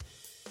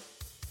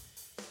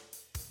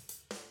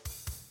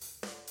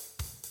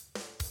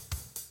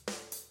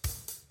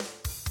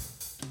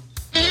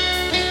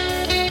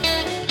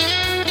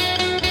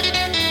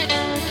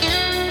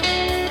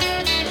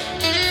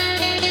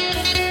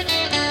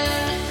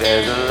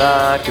There's a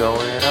lot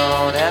going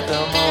on at the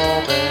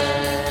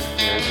moment.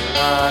 There's a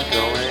lot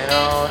going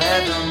on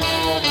at the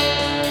moment.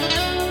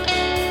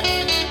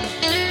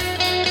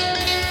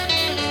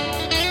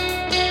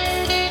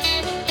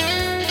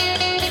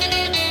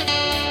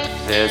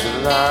 There's a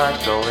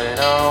lot going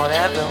on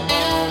at the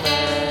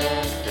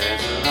moment.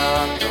 There's a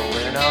lot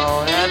going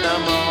on at the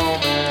moment.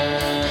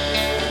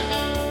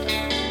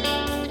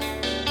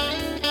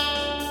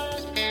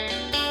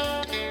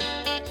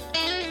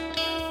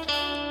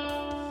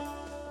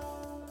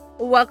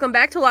 Welcome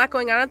back to A Lot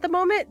Going On at the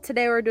Moment.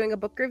 Today we're doing a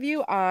book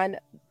review on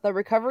The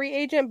Recovery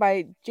Agent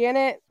by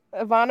Janet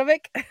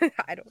Ivanovic.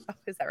 I don't know.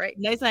 Is that right?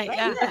 Nice night.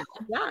 Yeah,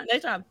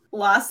 nice job.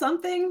 Lost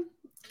something?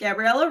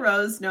 Gabriella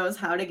Rose knows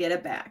how to get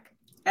it back.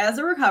 As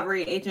a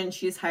recovery agent,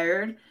 she's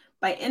hired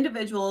by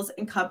individuals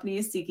and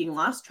companies seeking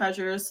lost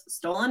treasures,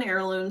 stolen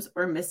heirlooms,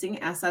 or missing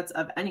assets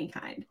of any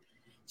kind.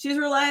 She's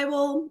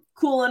reliable,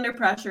 cool under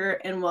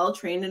pressure, and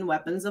well-trained in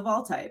weapons of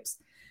all types.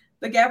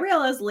 But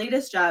Gabriella's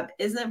latest job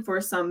isn't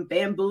for some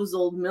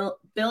bamboozled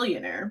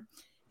billionaire.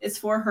 It's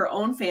for her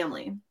own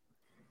family,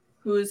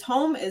 whose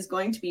home is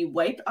going to be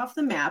wiped off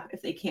the map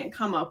if they can't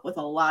come up with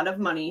a lot of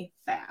money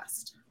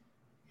fast.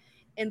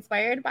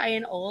 Inspired by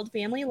an old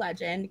family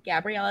legend,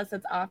 Gabriella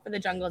sets off for the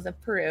jungles of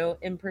Peru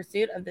in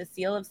pursuit of the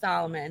Seal of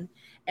Solomon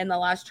and the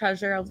lost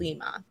treasure of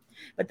Lima.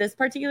 But this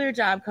particular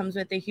job comes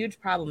with a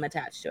huge problem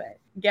attached to it.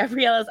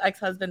 Gabriella's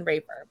ex-husband,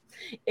 Rafer.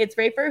 It's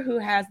Rafer who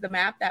has the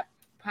map that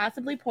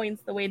possibly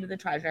points the way to the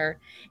treasure,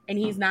 and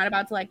he's not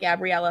about to let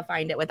Gabriella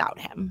find it without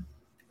him.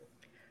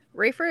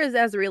 Rafer is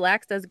as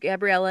relaxed as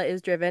Gabriella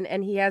is driven,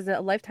 and he has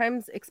a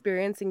lifetime's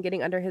experience in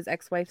getting under his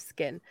ex-wife's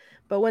skin.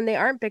 But when they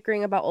aren't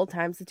bickering about old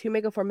times, the two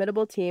make a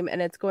formidable team,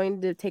 and it's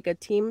going to take a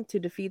team to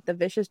defeat the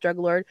vicious drug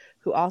lord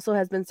who also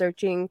has been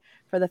searching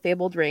for the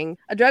fabled ring.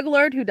 A drug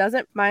lord who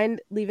doesn't mind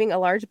leaving a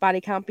large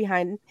body count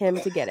behind him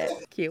to get it.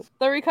 Cute.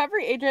 The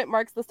Recovery Agent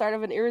marks the start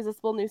of an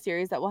irresistible new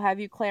series that will have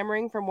you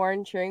clamoring for more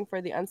and cheering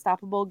for the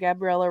unstoppable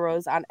Gabriella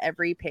Rose on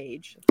every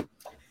page.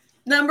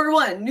 Number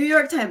 1, New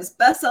York Times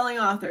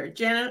bestselling author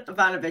Janet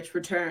Ivanovic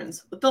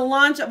returns with the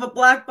launch of a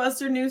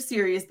blockbuster new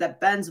series that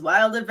bends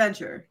wild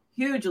adventure,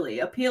 hugely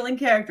appealing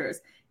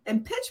characters,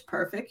 and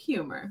pitch-perfect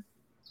humor.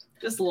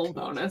 Just a little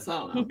bonus, I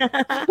don't know.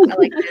 I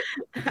liked it.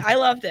 I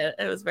loved it.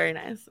 It was very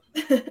nice.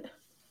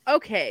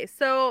 Okay,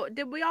 so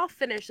did we all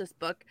finish this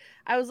book?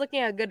 I was looking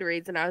at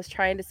Goodreads and I was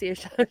trying to see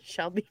if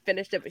Shelby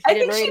finised it, but she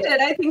didn't read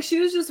it. I think she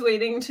was just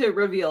waiting to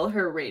reveal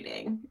her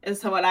rating,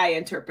 is what I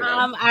interpreted.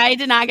 I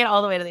did not get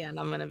all the way to the end.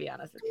 I'm gonna be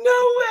honest with you. No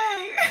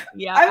way.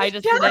 Yeah, I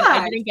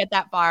didn't get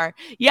that far.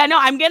 Yeah, no,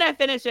 I'm gonna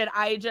finish it.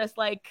 I just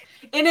it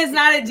is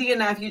not a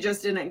DNF. You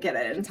just didn't get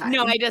it in time.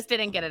 No, I just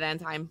didn't get it in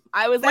time.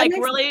 I was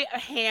really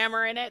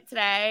hammering it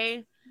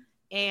today,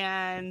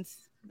 and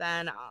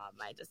then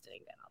I just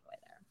didn't get all the way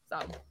there.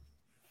 So.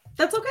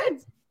 That's okay.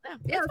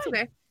 Yeah, that's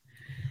okay.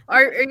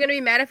 Are you gonna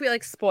be mad if we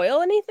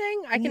spoil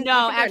anything? I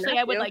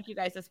would like you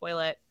guys to spoil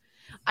it.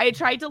 I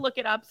tried to look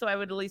it up so I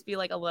would at least be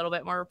a little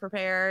bit more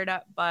prepared,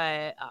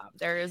 but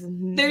there's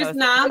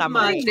not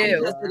much new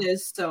because it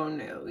is so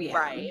new. Yeah.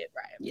 Right.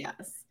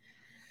 Yes.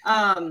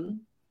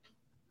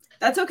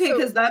 That's okay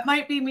because that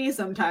might be me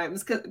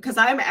sometimes because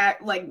I'm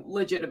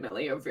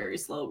legitimately a very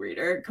slow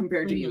reader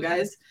compared to you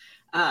guys.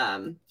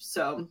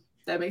 So.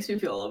 That makes me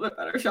feel a little bit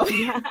better,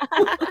 Shelby.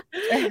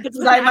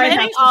 I might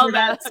have to do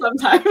that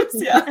sometimes.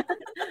 Yeah.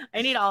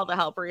 I need all the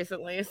help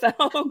recently. So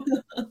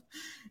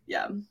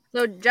yeah.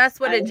 So Jess,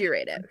 what did you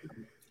rate it?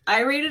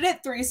 I rated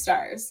it 3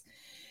 stars.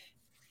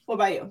 What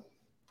about you?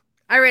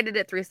 I rated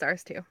it 3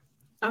 stars too.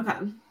 Okay.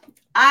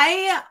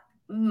 I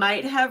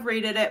might have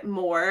rated it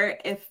more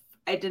if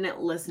I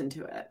didn't listen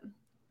to it.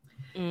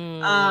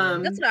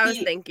 That's what I was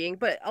thinking,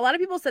 but a lot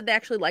of people said they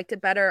actually liked it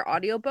better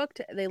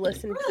audiobooked. They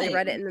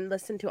read it and then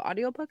listened to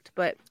audiobooked,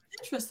 but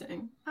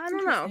interesting. I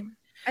don't know.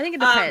 I think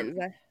it depends.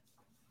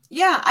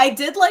 Yeah, I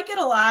did like it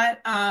a lot.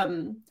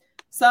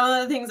 Some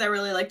of the things I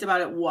really liked about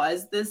it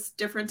was this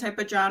different type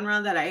of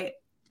genre that I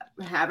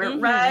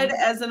haven't read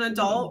as an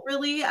adult.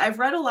 Really, I've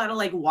read a lot of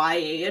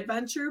YA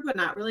adventure, but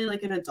not really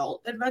an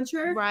adult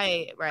adventure.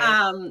 Right.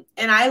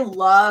 And I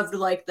loved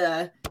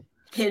the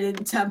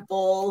hidden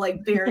temple,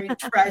 buried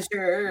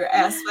treasure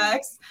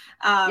aspects.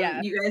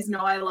 You guys know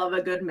I love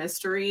a good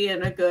mystery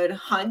and a good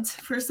hunt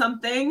for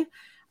something.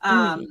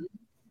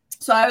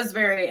 So I was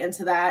very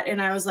into that, and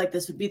I was like,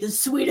 this would be the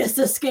sweetest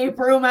escape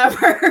room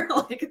ever.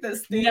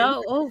 This thing.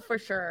 No, for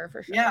sure.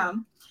 Yeah.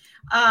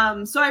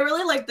 So I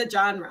really like the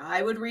genre.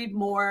 I would read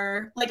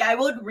more. I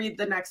would read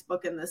the next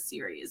book in this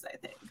series, I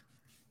think.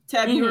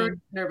 Tab, you were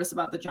nervous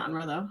about the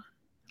genre though.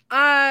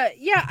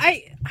 Yeah,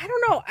 I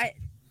don't know.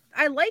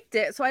 I liked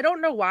it, so I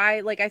don't know why.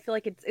 I feel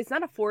like it's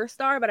not a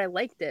 4-star, but I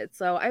liked it,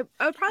 so I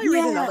would probably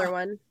read another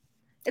one.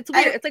 It's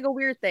weird. It's a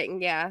weird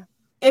thing, yeah.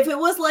 If it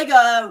was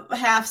a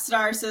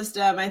 1/2-star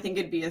system, I think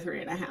it'd be a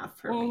 3.5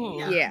 for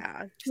me.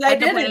 Yeah, because I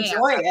did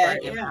enjoy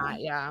it.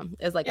 Yeah,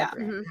 it's a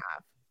 3.5.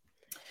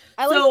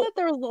 I like that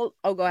there was.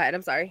 Oh, go ahead.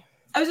 I'm sorry.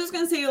 I was just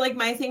gonna say,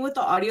 my thing with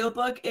the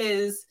audiobook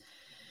is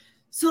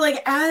So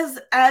like as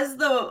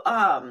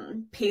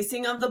the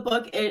pacing of the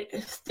book,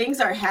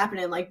 things are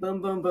happening like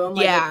boom, boom, boom.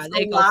 Like Yeah, it's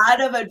they a go-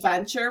 lot of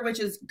adventure, which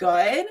is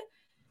good.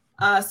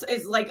 So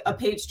it's like a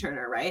page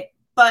turner, right?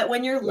 But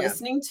when you're Yeah.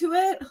 listening to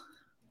it,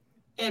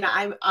 and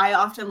I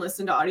often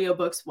listen to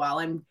audiobooks while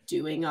I'm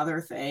doing other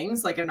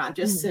things. Like I'm not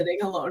just sitting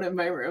alone in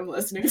my room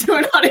listening to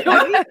an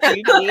audiobook.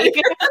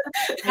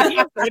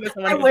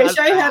 I wish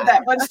I had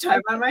that much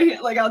time on my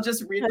hand. Like I'll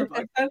just read the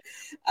book then.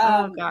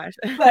 Oh gosh.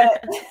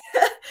 But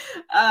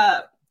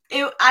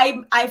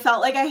I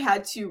felt like I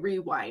had to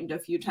rewind a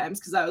few times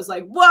because I was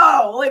like,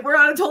 whoa, like we're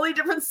on a totally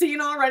different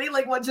scene already.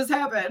 Like what just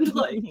happened?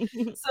 Like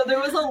so there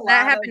was a lot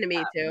That happened to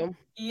me too.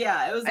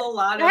 Yeah, it was a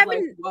lot that of like,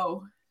 happened-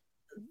 whoa.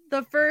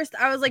 The first,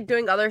 I was like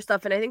doing other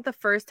stuff, and I think the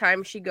first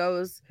time she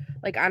goes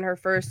like on her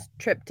first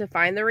trip to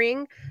find the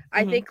ring,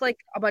 I Mhm. think like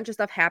a bunch of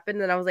stuff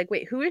happened, and I was like,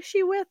 wait, who is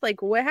she with?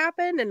 Like, what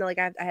happened? And like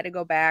I had to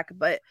go back,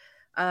 but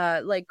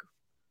like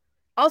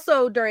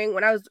also during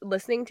when I was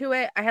listening to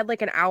it, I had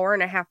like an hour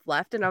and a half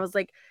left, and I was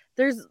like,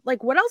 there's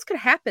like, what else could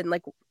happen?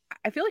 Like,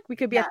 I feel like we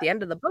could be at the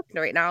end of the book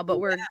right now, but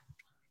we're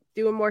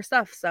doing more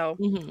stuff, so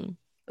Mhm. it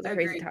was a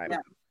crazy time.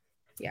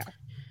 Yeah.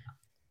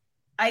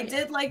 I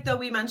did like, though,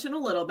 we mentioned a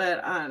little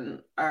bit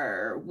on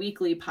our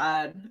weekly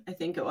pod, I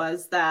think it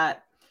was,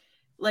 that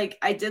like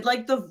I did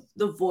like the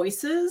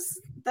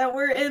voices that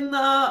were in the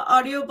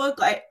audiobook.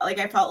 I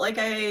felt like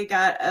I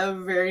got a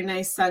very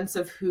nice sense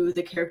of who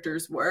the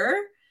characters were.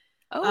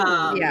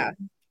 Oh, Yeah.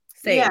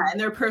 Same. Yeah, and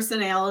their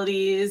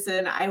personalities,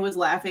 and I was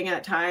laughing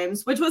at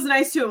times, which was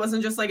nice too. It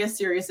wasn't just like a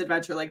serious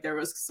adventure, like there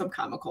was some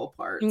comical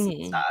parts and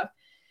Mhm. stuff.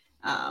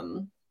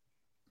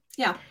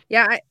 Yeah.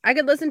 Yeah, I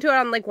could listen to it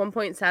on like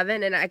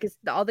 1.7, and I could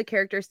all the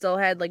characters still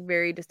had like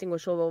very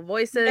distinguishable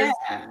voices,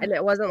 Yeah. and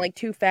it wasn't like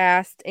too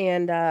fast.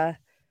 And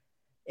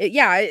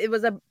it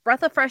was a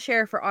breath of fresh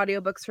air for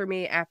audiobooks for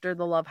me after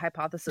the Love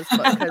Hypothesis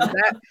book, because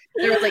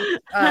there was like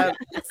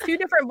two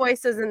different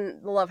voices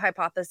in the Love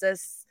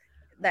Hypothesis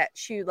that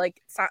she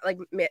like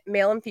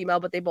male and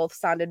female, but they both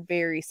sounded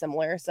very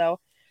similar. So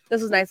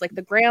this was nice. Like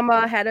the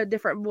grandma had a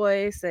different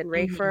voice, and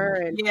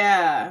Rafer, and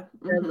Yeah.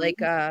 and like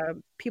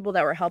people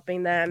that were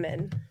helping them,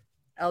 and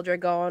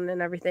Eldragon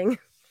and everything.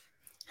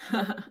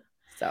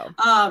 So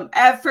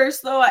At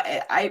first though,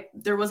 I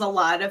there was a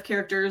lot of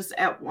characters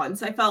at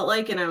once, I felt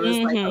like, and I was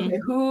like, Mhm. okay,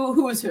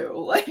 who's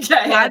who? Like I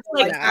had That's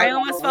to, like I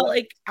almost felt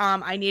like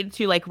I needed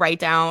to like write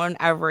down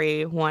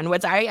everyone,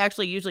 which I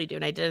actually usually do,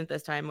 and I didn't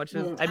this time, which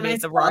was I and made I the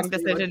saw wrong it,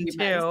 so it would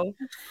decision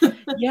be too.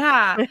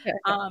 Yeah.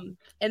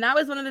 And that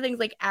was one of the things,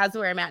 like, as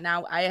where I'm at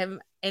now,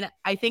 and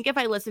I think if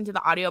I listened to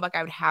the audiobook,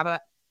 I would have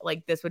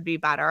like this would be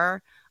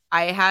better.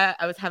 I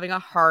was having a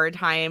hard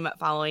time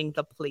following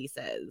the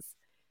places.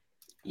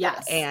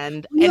 Yes.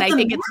 And You have I the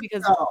think it's map,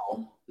 because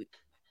though.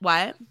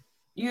 what?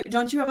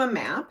 Don't you have a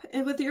map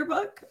with your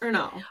book or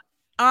no? With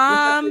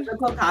the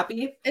physical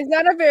copy? it's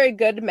not a very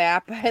good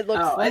map. It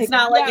looks like it's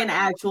not like yeah, an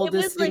actual it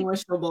was, like-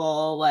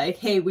 distinguishable, like,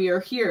 hey, we are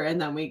here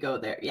and then we go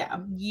there. Yeah.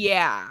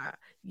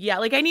 Yeah,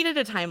 like I needed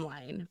a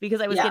timeline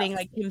because I was Yes. getting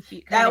like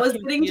That was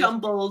getting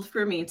jumbled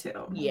for me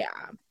too. Yeah.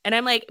 And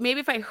I'm like, maybe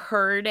if I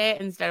heard it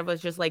instead of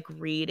was just like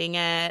reading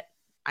it,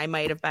 I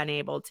might have been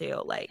able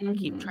to like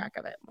keep Mhm. track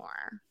of it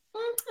more.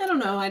 I don't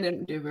know. I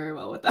didn't do very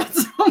well with that.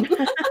 So.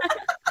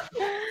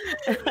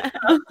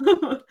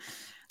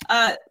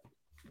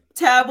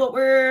 Tab, what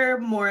were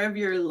more of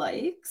your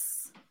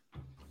likes?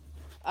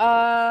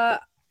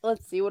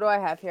 let's see, what do I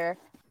have here?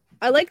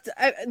 I liked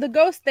the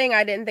ghost thing.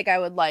 I didn't think I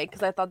would like,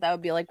 because I thought that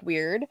would be like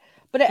weird,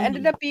 but it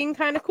ended up being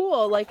kind of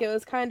cool. Like it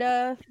was kind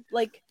of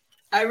like,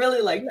 I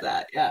really liked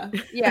that. Yeah.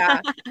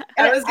 yeah.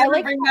 I was going to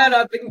like bring that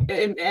up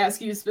and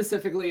ask you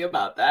specifically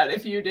about that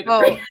if you didn't. Oh.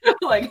 Bring it up.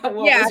 Like,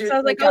 what Yeah, was so your I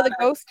was like, take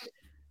oh, on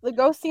the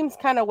ghost seems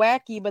kind of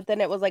wacky, but then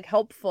it was like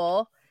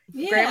helpful.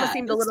 it? Grandma Yeah,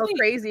 seemed a that's little sweet.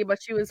 crazy,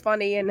 but she was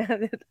funny and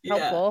Yeah.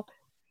 helpful.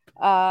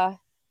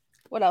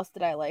 What else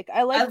did I like? I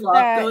I liked love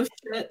that, ghost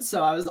shit,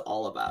 so I was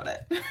all about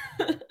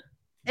it.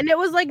 and it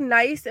was like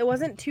nice. It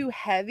wasn't too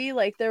heavy.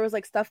 Like there was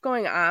like stuff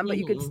going on, but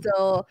you could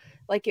still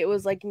like, it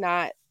was like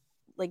not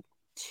like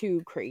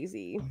too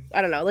crazy.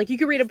 I don't know. Like you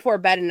could read it before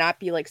bed and not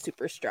be like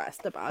super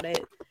stressed about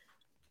it.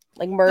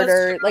 Like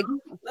murder, like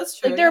That's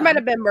true. there might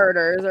have been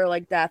murders or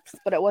like deaths,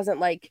 but it wasn't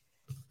like,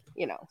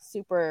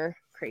 super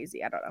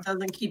crazy. I don't know.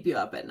 Doesn't keep you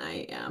up at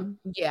night.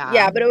 Yeah.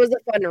 Yeah, but it was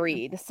a fun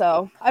read.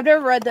 So I've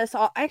never read this.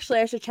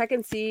 Actually, I should check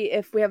and see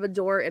if we have a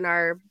door in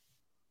our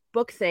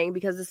book thing,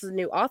 because this is a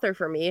new author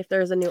for me. If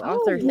there's a new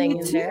author thing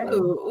in there,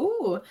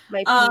 Ooh.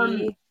 might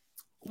be.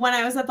 When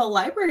I was at the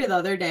library the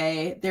other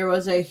day, there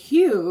was a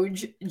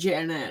huge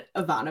Janet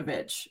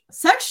Ivanovich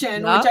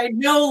section, Yep. which I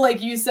know,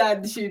 like you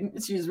said,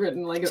 she's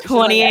written like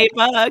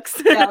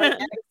 $28. Yeah, like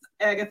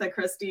Agatha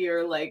Christie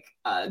or like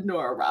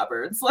Nora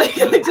Roberts, like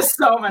just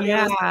so many.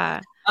 Yeah.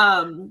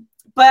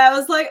 But I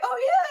was like,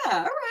 oh yeah,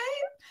 all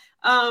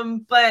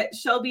right. But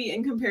Shelby,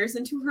 in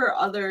comparison to her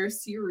other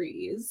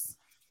series,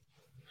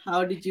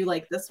 how did you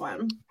like this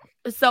one?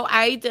 So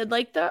I did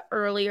like the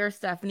earlier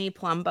Stephanie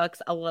Plum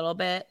books a little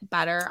bit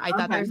better. I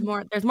thought Okay.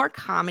 there's more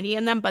comedy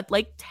in them, but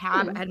like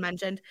Tab had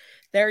mentioned,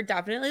 they're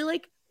definitely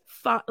like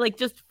fun, like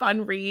just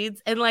fun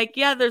reads. And like,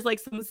 yeah, there's like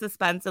some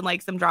suspense and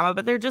like some drama,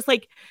 but they're just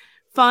like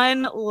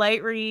fun,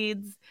 light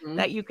reads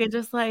that you can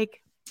just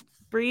like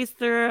breeze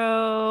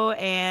through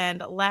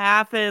and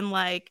laugh and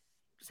like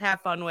just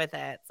have fun with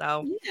it.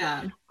 So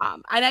yeah.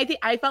 And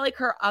I felt like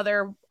her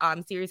other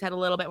series had a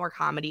little bit more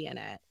comedy in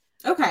it.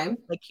 Okay.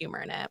 Like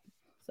humor in it.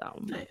 So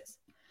nice.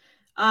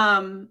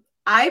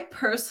 I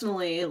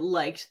personally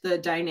liked the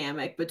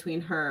dynamic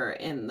between her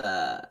and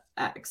the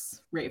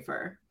ex,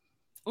 Rafer.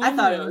 I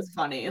thought it was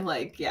funny.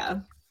 Like, yeah.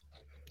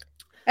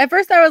 At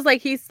first, I was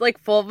like, he's like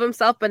full of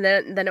himself, but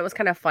then it was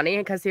kind of funny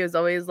because he was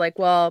always like,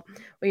 well,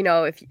 you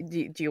know, if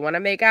do you want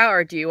to make out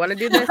or do you want to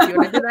do this? Do you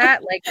want to do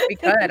that? Like, we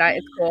could.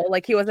 It's cool.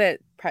 Like, he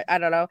wasn't. I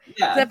don't know.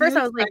 Yeah. At first,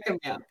 I was like,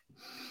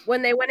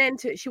 when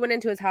she went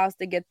into his house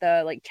to get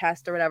the like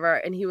chest or whatever,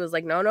 and he was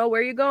like, no,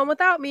 where are you going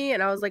without me?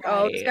 And I was like,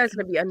 oh, this guy's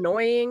gonna be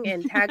annoying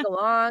and tag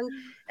along.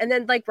 And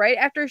then like right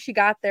after she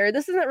got there,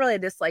 this isn't really a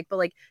dislike, but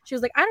like she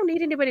was like, I don't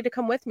need anybody to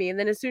come with me. And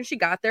then as soon as she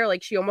got there,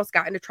 like she almost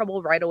got into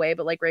trouble right away.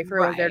 But like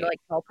Rafer was there to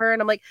like help her,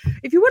 and I'm like,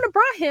 if you wouldn't have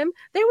brought him,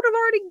 they would have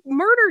already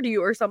murdered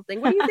you or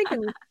something. What are you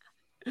thinking?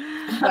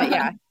 But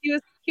yeah,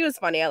 he was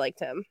funny. I liked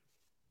him.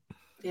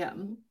 Yeah.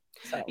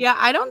 So. Yeah,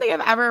 I don't think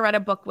I've ever read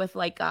a book with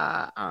like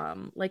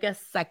a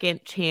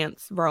second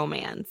chance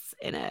romance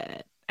in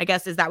it. I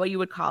guess, is that what you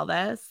would call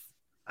this?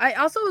 I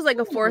also was like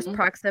a forced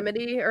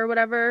proximity or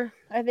whatever.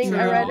 I think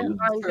I read on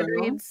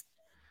Goodreads.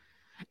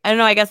 I don't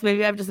know. I guess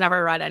maybe I've just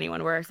never read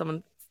anyone where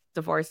someone's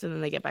divorced and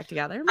then they get back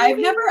together. I've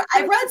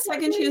read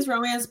second chance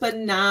romance, but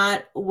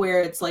not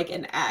where it's like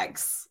an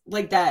ex,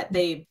 like that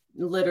they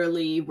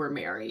literally were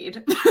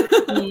married.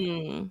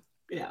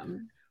 Yeah.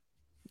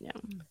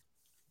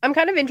 I'm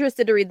kind of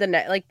interested to read the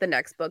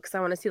next book because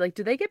I want to see like,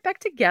 do they get back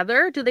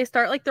together? Do they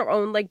start like their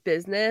own like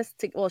business?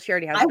 Well, she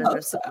already has a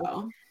business. Hope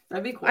so.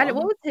 That'd be cool. What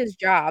was his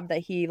job that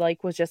he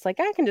like was just like,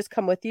 I can just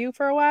come with you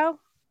for a while,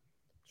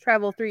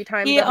 travel 3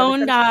 times? He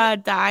owned a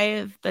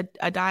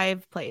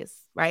dive place,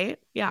 right?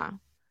 Yeah.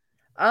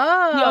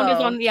 Oh, he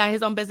owned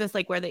his own business,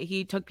 like where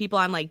he took people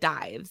on like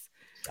dives.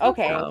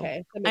 Okay, so,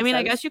 okay. I mean, sense.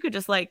 I guess you could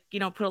just like, you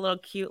know, put a little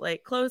cute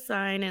like clothes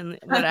sign, and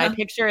what I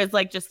picture is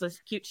like just this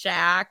cute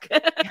shack.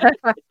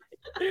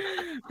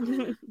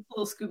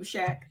 Little scoop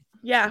shack.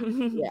 Yeah.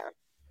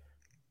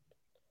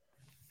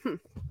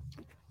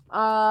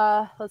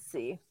 Let's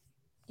see.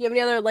 Do you have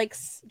any other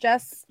likes,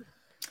 Jess?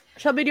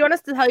 Shelby, do you want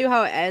us to tell you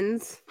how it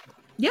ends?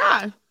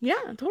 Yeah,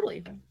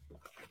 totally.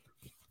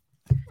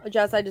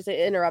 Jess, I just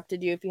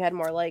interrupted you if you had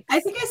more likes. I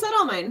think I said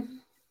all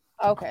mine.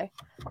 Okay.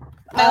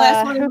 My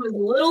last one was a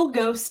little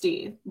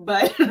ghosty,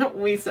 but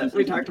we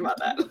talked about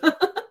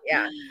that.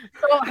 Yeah.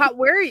 So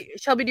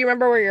Shelby, do you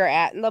remember where you're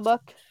at in the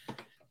book?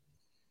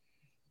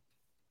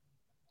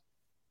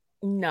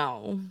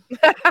 No.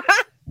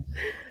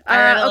 I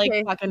read it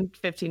like fucking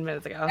 15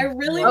 minutes ago. I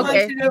really want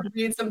you to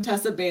read some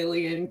Tessa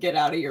Bailey and get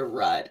out of your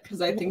rut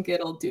because I think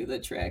it'll do the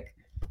trick.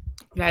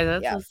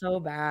 Guys, that's so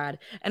bad.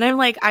 And I'm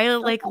like, I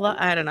don't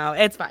know.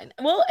 It's fine.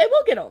 Well, it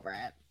will get over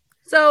it.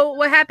 So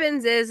what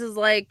happens is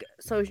like,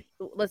 so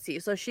let's see.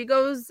 So she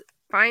goes,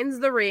 finds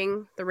the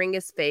ring. The ring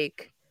is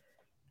fake.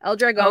 El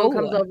Dragon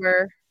comes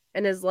over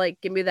and is like,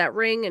 give me that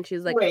ring. And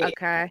she's like,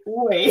 okay.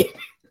 Wait.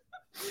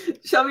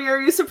 Shelby, are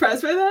you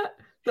surprised by that?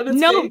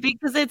 No, fake?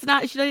 Because it's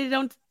not.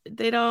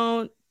 They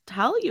don't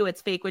tell you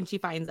it's fake when she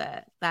finds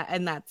it.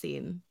 That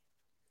scene.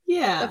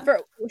 Yeah,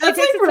 that's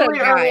like really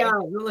early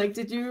on. Like,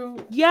 did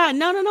you? Yeah,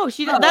 no.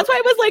 She. Oh, that's why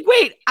I was like,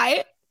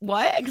 wait,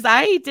 what? Because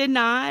I did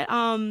not.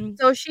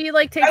 So she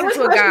like takes it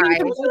to a guy.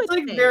 It's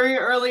like very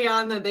early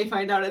on that they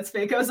find out it's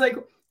fake. I was like,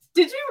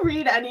 did you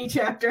read any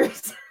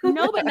chapters?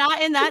 No, but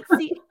not in that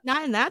scene.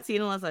 Not in that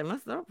scene, unless I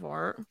missed that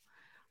part.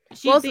 I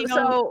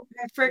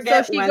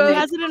forget. So she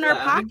has it in her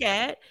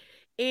pocket.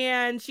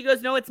 And she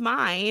goes, no, it's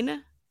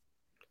mine.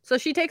 So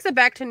she takes it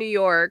back to New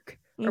York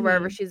or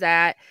wherever she's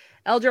at.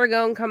 El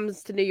Dragon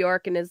comes to New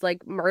York and is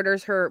like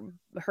murders her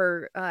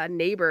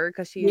neighbor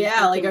because she's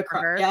like a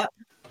her. Yeah. Oh,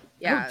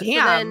 damn. So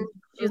then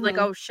she's like,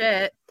 oh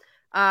shit.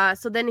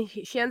 So then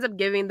she ends up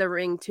giving the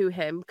ring to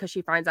him because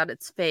she finds out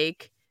it's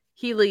fake.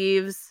 He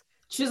leaves.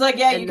 She's like,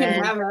 yeah, you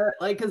can have it,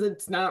 like, because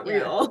it's not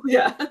real.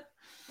 Yeah.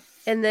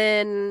 And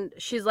then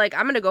she's like,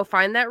 I'm gonna go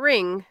find that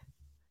ring.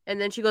 And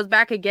then she goes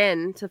back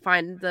again to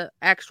find the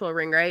actual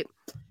ring, right?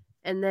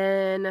 And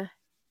then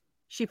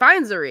she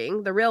finds the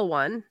ring, the real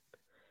one,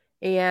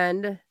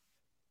 and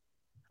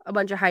a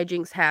bunch of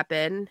hijinks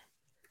happen.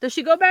 Does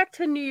she go back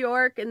to New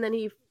York and then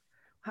he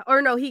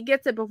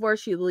gets it before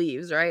she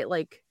leaves, right?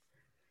 Like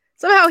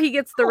somehow he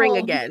gets the ring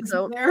again.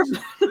 So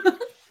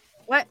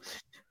what?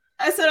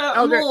 I said I'm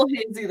a little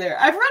hazy there.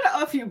 I've read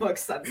a few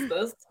books since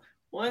this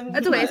one.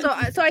 That's okay. So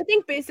I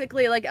think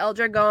basically like El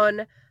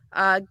Dragon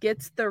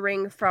gets the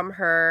ring from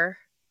her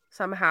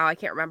somehow. I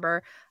can't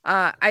remember.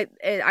 I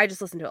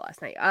just listened to it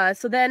last night.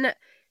 So then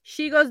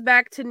she goes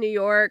back to New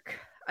York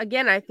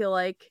again, I feel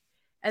like,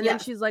 and then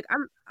she's like,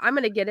 I'm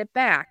gonna get it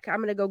back.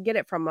 I'm gonna go get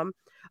it from them.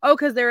 Oh,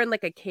 because they're in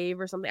like a cave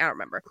or something. I don't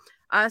remember.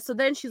 So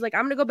then she's like,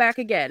 I'm gonna go back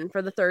again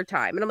for the third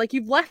time. And I'm like,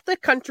 you've left the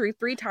country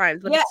 3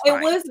 times, but yeah, it's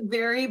fine. it was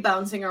very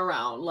bouncing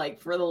around,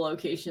 like for the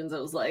locations. It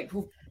was like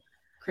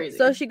crazy.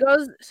 So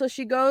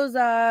she goes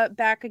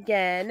back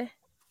again,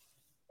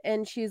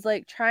 and she's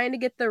like trying to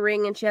get the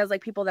ring, and she has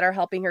like people that are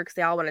helping her because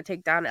they all want to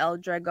take down El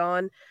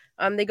Dragon.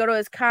 They go to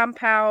his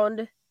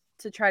compound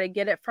to try to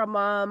get it from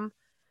him.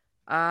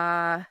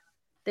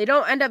 They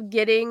don't end up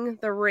getting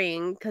the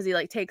ring because he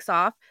like takes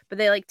off, but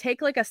they like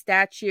take like a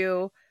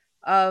statue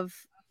of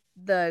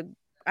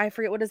I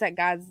forget what is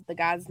the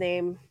god's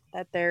name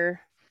that they're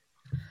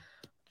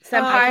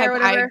senpai or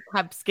whatever.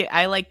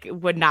 I like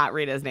would not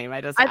read his name.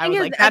 I was like,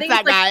 I that's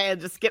that guy, and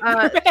just skip.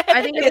 I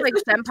think it's like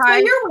senpai. So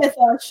you're with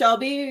us,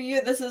 Shelby.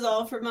 This is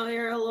all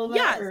familiar a little bit.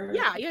 Yes, or...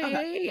 yeah.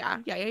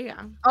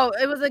 Oh,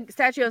 it was a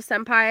statue of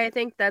senpai. I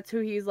think that's who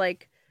he's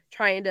like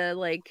trying to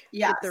like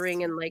get the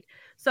ring and like.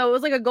 So it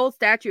was like a gold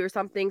statue or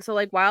something. So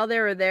like while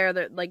they were there,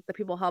 like the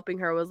people helping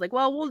her was like,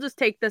 well, we'll just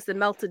take this and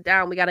melt it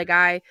down. We got a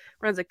guy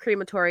runs a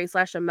crematory /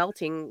 a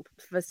melting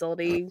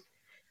facility,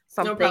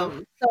 something. No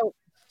problem. So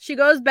she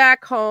goes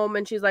back home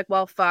and she's like,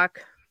 well,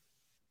 fuck,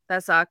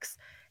 that sucks.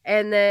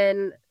 And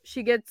then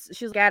she's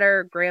at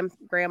her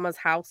grandma's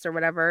house or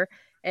whatever.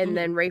 And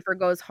then Rafer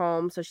goes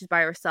home. So she's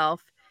by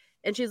herself.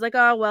 And she's like,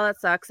 oh, well, that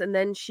sucks. And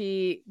then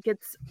she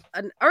gets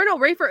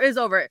Rafer is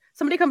over.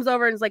 Somebody comes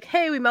over and is like,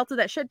 hey, we melted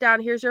that shit down.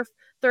 Here's your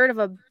third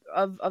of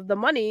the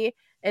money.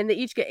 And they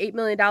each get $8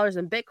 million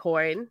in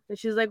Bitcoin. And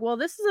she's like, well,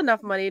 this is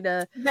enough money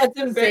to. That's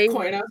in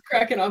Bitcoin. I was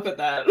cracking up at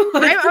that.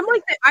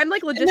 I'm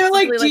like logistically. And they're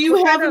like, do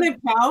you have an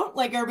account?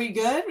 Like, are we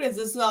good? Is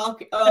this all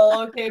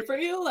okay for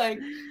you? Like,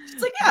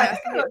 she's like, yeah,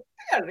 I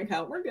got an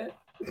account. We're good.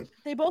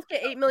 They both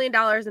get $8 million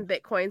in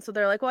Bitcoin. So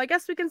they're like, well, I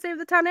guess we can save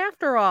the town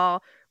after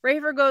all.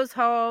 Rafer goes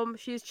home.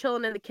 She's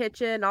chilling in the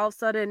kitchen. All of a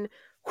sudden,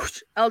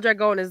 whoosh, El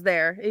Dragon is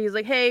there. And he's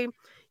like, hey,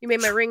 you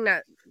made my ring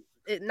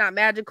not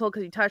magical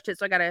because you touched it.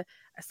 So I got to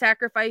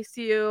sacrifice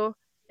you.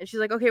 And she's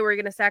like, okay, we're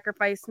going to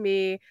sacrifice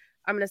me.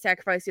 I'm going to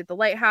sacrifice you at the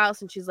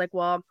lighthouse. And she's like,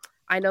 well,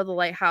 I know the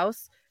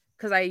lighthouse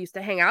because I used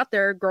to hang out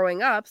there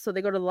growing up. So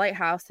they go to the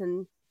lighthouse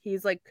and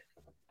he's like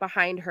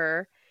behind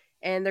her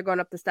and they're going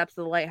up the steps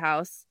of the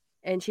lighthouse.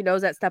 And she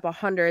knows at step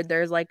 100,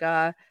 there's like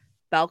a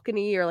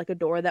balcony or like a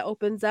door that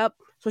opens up.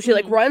 So she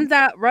like runs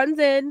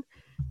in,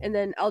 and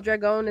then El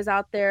Dragon is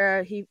out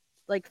there. He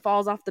like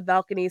falls off the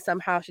balcony.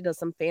 Somehow she does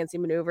some fancy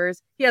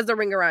maneuvers. He has the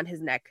ring around his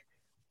neck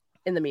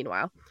in the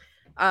meanwhile.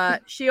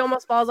 She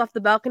almost falls off the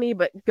balcony,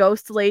 but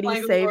Ghost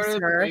Lady saves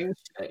her.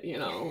 Shit, you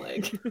know,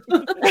 like so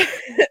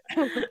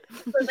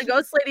the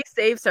Ghost Lady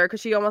saves her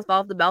because she almost fell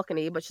off the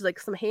balcony, but she's like,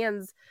 some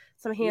hands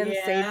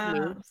saved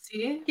me.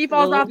 See? He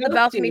falls off the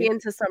balcony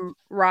into some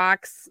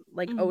rocks,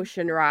 like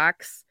ocean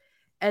rocks,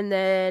 and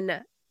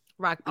then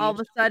all of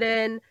a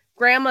sudden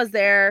Grandma's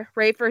there,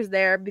 Rafer's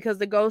there because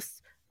the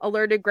ghost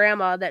alerted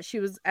Grandma that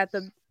she was at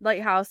the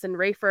lighthouse, and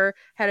Rafer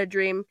had a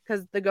dream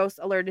because the ghost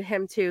alerted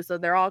him too. So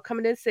they're all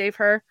coming to save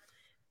her.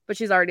 But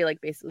she's already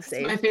like basically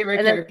saved. My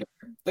favorite character,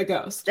 the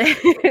ghost.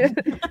 It's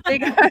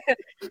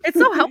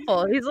so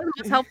helpful. He's the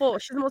most helpful.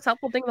 She's the most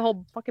helpful thing in the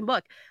whole fucking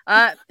book.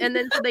 And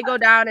then so they go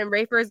down, and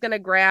Rafer is gonna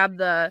grab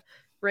the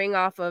ring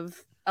off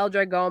of El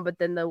Dragon, but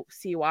then the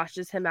sea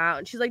washes him out,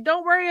 and she's like,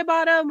 "Don't worry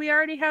about him. We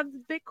already have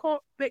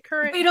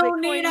BitCurrent. We don't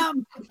need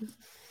him."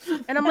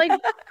 And I'm like,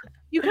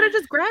 you could have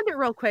just grabbed it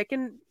real quick,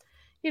 and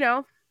you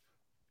know.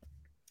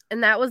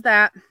 And that was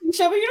that.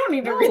 Shelby, you don't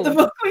need to read the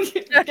book. No,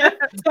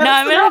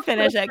 I'm going to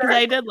finish it because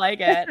I did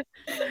like it.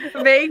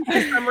 Vague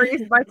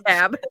summaries by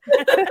tab.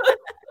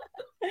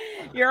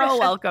 You're all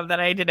welcome that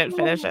I didn't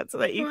finish it so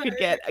that you could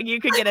get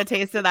a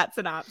taste of that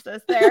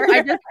synopsis there.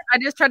 I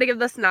just try to give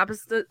the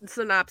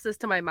synopsis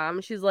to my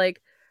mom. She's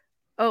like,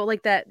 oh,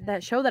 like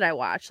that show that I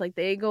watched. Like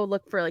they go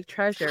look for like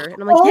treasure.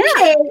 And I'm like,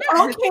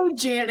 okay,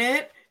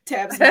 Janet.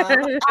 Tab's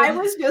mom. I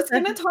was just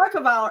going to talk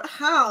about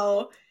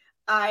how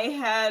I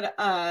had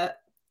a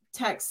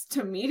text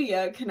to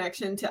media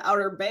connection to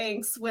Outer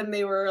Banks when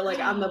they were like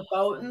on the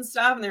boat and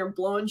stuff, and they were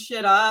blowing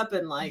shit up,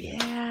 and like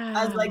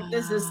I was like,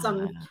 this is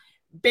some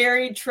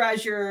buried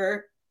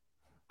treasure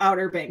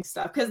Outer Banks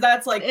stuff, because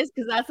that's like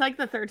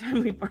the third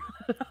time we brought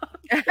it up.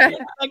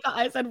 Like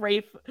I said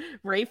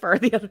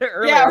Rafer the other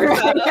earlier. Yeah,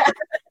 right.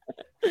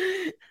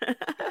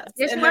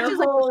 It's much as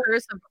like the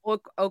Curse of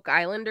Oak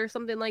Island or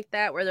something like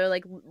that, where they're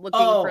like looking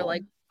for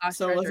like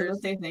so it wasn't the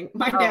same thing.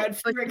 My dad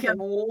freaking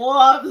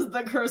loves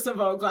the Curse of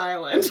Oak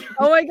Island.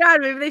 Oh my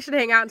god, maybe they should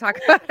hang out and talk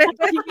about it.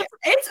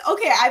 It's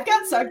okay. I've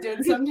got sucked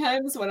in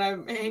sometimes when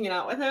I'm hanging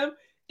out with him.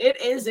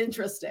 It is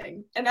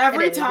interesting, and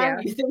every time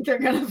you think they're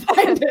gonna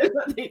find it,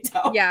 but they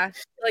don't. Yeah,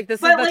 like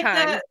this is the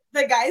time.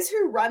 The guys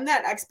who run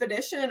that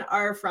expedition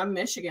are from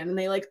Michigan, and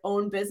they like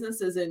own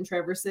businesses in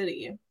Traverse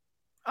City.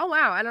 Oh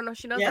wow, I don't know.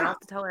 She knows that. I have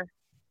to tell her.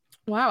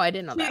 Wow, I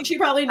didn't know that. She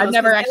probably knows. I've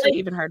never actually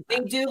even heard. They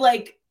do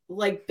like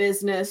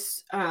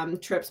business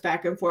trips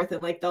back and forth,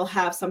 and like they'll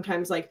have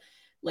sometimes like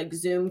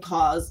Zoom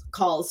calls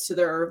to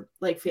their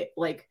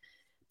like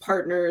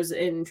partners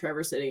in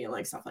Traverse City and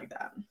like stuff like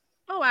that.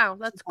 Oh wow,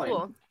 that's Fine.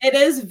 cool. It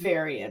is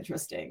very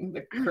interesting.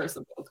 The Curse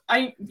of Oak.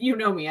 You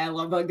know me, I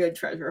love a good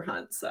treasure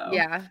hunt. So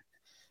Yeah.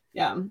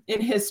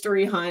 in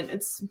History Hunt,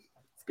 it's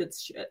good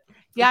shit.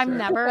 Yeah, for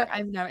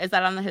I've sure. never. Is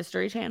that on the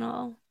History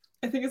Channel?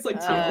 I think it's like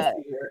Uh, TLC.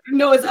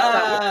 No, it's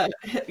no.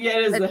 yeah,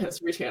 it is the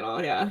History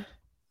Channel. Yeah.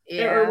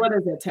 Yeah. Or what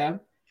is it, Tab?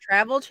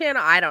 Travel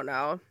Channel? I don't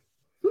know.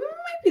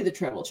 Might be the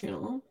Travel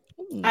Channel.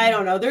 I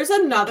don't know. There's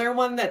another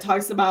one that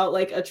talks about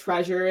like a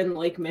treasure in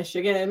Lake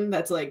Michigan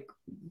that's like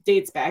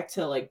dates back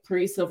to like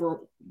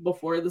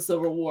before the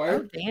Civil War.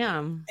 Oh,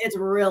 damn. It's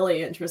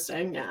really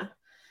interesting. Yeah.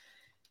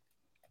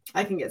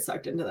 I can get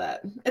sucked into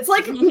that. It's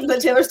like the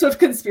Taylor Swift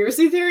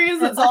conspiracy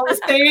theories. It's all the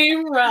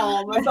same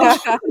realm. It's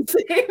all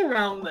the same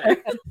realm there.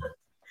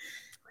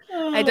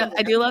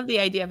 I do love the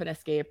idea of an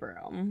escape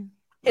room.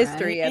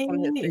 History, yeah, some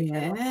history.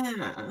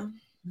 Yeah.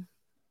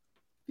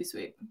 Be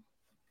sweet.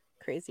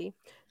 Crazy.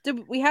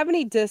 Do we have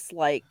any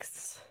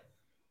dislikes?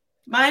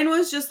 Mine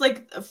was just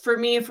like, for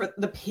me, for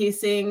the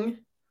pacing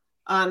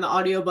on the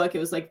audiobook, it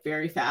was like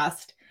very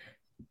fast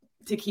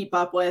to keep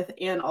up with,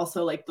 and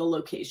also like the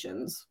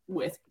locations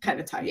with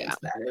kind of tie into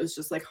that. It was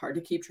just like hard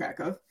to keep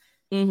track of.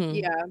 Mm-hmm.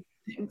 Yeah,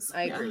 things.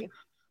 I agree.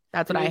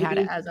 That's what I had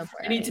it as of.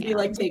 I need to be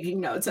like taking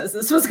notes as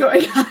this was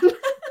going on.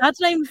 That's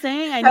what I'm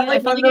saying. I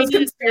like one of those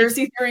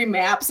conspiracy theory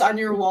maps on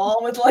your wall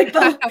with like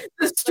the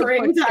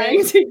string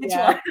tying to each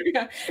one.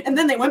 Yeah. And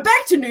then they went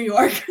back to New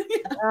York.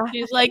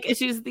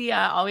 She's the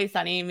Always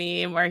Sunny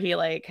meme where he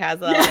like has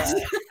a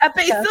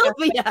Pepe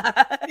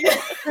Sylvia.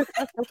 Yeah.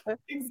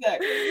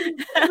 Exactly.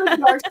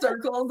 The dark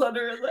circles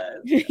under his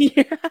head.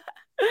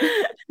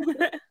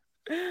 Yeah.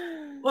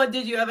 What,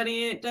 did you have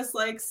any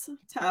dislikes,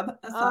 Tab?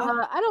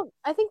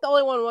 I think the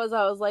only one was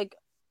I was like,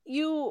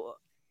 you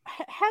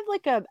have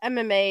like a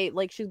MMA,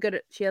 like she's good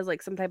at, she has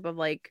like some type of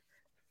like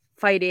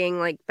fighting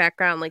like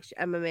background, like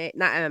MMA,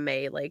 not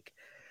MMA, like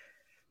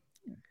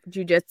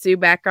jujitsu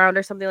background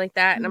or something like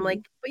that. And I'm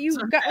like, but you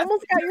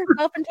almost got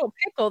yourself into a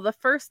pickle the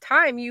first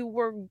time you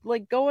were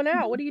like going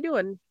out. What are you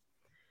doing?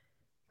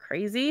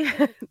 Crazy.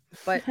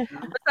 But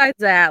besides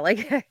that,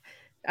 like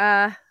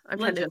I'm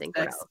trying to think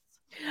what else.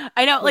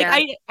 I know,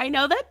 like I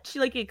know that she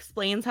like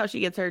explains how she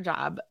gets her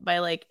job by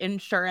like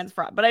insurance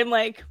fraud, but I'm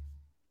like,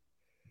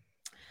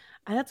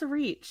 that's a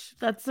reach.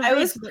 I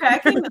was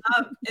cracking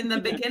up in the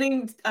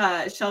beginning.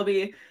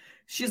 Shelby,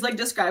 she's like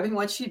describing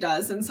what she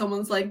does, and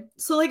someone's like,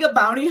 "So like a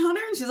bounty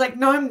hunter?" And she's like,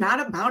 "No, I'm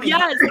not a bounty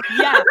hunter."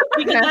 Yeah,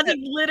 because that's like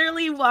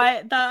literally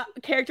what the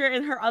character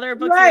in her other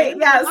book. Right?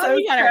 Yeah. So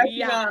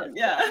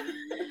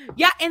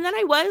yeah. And then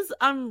I was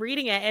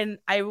reading it, and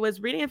I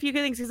was reading a few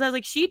good things because I was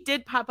like, she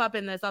did pop up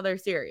in this other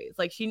series.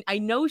 Like I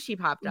know she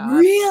popped up.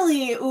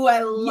 Really? Ooh,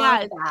 I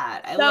love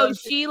that. So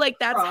she like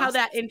that's how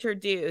that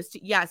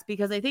introduced. Yes,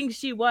 because I think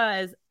she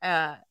was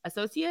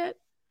associate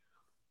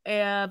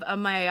of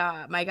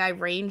my guy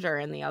Ranger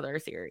in the other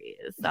series.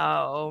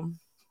 So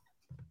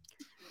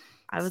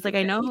I was like,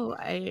 I know,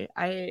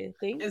 I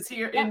think. Is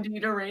he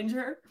indeed a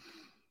ranger?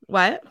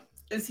 What?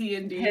 Is he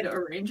indeed a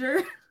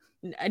ranger?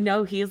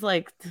 No, he's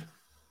like,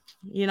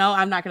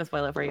 I'm not gonna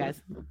spoil it for you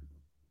guys.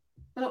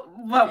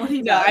 What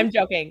he does? No, I'm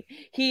joking.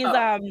 He's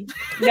no,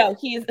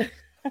 he's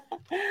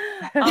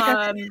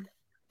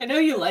I know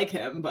you like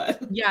him,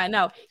 but yeah,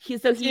 no.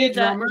 He's starts he's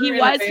not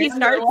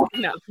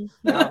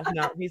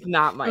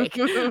Mike.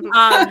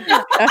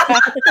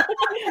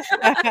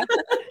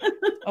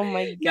 Oh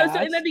my god. No,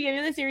 so in the beginning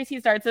of the series he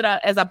starts it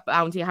as a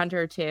bounty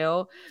hunter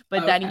too,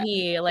 but then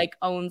he like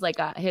owns like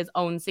his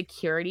own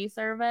security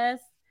service.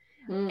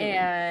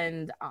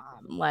 And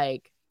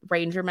like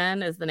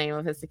Rangerman is the name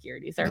of his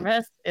security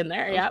service in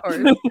there. Yeah. All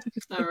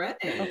right.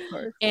 Of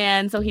course.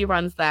 And so he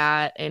runs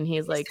that, and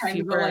he's like kind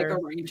super of like a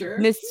ranger,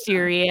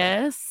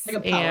 mysterious,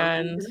 like a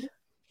and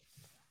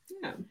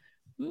yeah.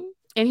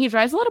 And he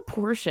drives a lot of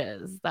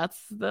Porsches.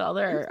 That's the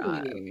other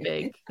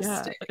big.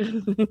 Yeah.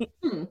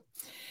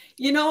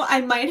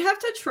 I might have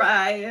to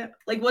try.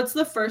 Like, what's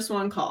the first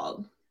one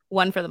called?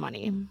 One for the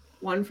Money.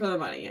 One for the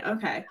Money.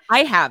 Okay. I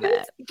have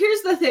it.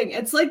 Here's the thing.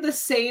 It's like the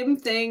same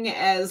thing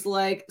as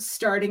like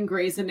starting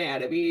Grey's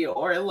Anatomy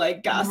or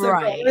like Gossip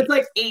Girl. It's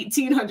like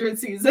 1,800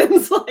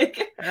 seasons.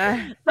 Like,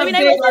 I mean,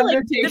 I will say,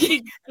 like,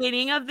 the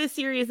beginning of the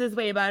series is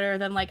way better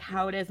than like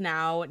how it is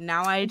now.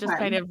 Now I just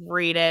kind of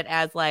read it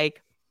as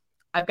like,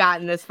 I've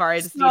gotten this far.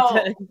 I just need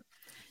to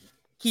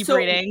keep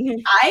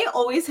reading. I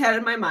always had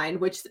in my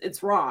mind, which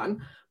it's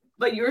wrong,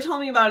 but you were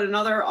telling me about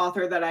another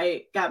author that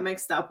I got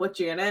mixed up with,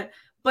 Janet.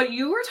 But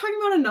you were talking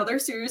about another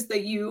series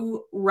that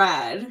you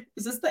read.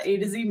 Is this the A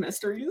to Z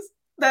Mysteries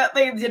that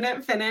they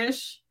didn't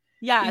finish?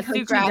 Yeah,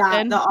 Sue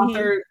Grafton. The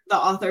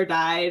author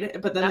died,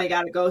 but then they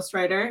got a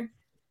ghostwriter.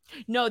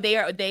 No, they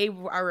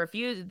are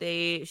refused.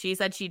 She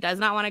said she does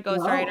not want a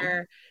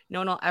ghostwriter. No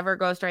one will ever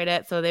ghostwrite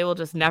it, so they will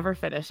just never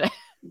finish it.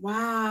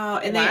 Wow.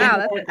 And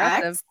that's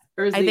impressive.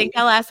 I think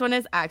the last one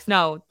is X.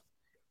 No.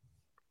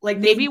 Like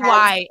maybe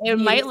Y. It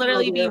might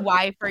literally be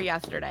Y for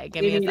Yesterday.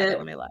 Give me a second.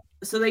 Let me look.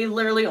 So they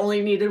literally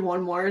only needed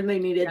one more, and they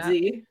needed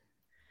Z.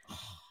 Oh,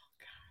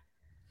 God.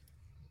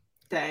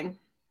 Dang.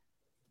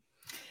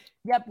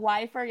 Yep,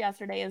 Y for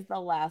Yesterday is the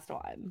last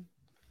one.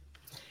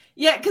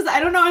 Yeah, because I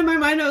don't know, in my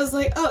mind I was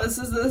like, oh, this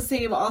is the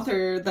same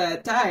author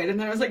that died. And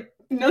then I was like,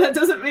 no, that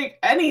doesn't make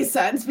any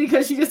sense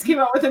because she just came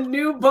out with a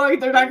new book.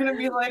 They're not going to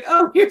be like,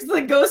 oh, here's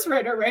the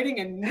ghostwriter writing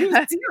a new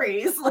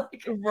series.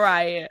 Like,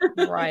 right.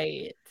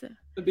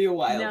 It'd be a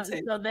wild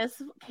take. So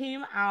this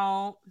came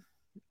out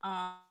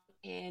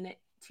in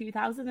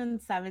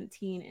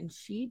 2017 and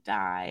she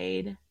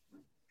died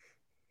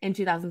in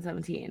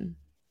 2017.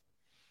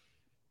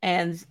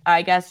 And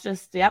I guess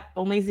just,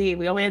 only Z.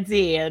 We only had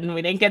Z and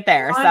we didn't get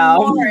there.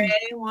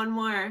 One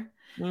more.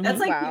 Mm-hmm. That's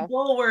like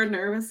people were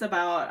nervous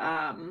about,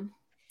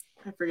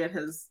 I forget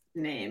his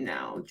name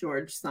now,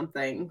 George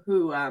something,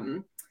 who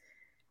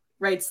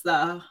writes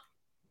the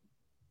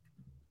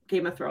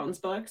Game of Thrones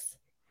books.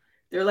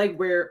 They're like,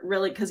 we're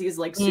really, because he's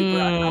like super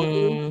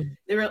unhealthy.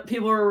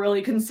 People were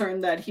really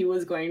concerned that he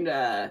was going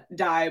to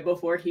die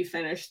before he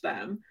finished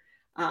them.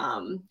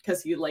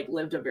 Because he like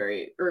lived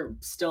or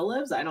still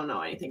lives, I don't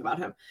know anything about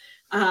him,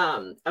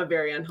 a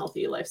very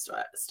unhealthy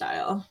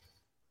lifestyle.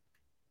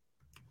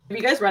 Have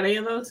you guys read any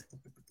of those?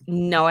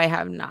 No, I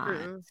have not.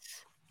 Mm-hmm.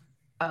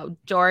 Oh,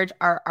 George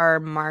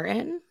R.R.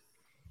 Martin?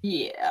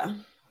 Yeah.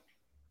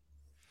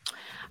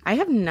 I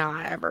have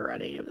not ever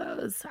read any of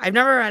those. I've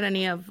never read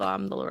any of the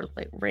Lord of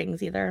the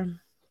Rings either.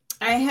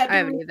 I had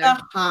to read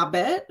The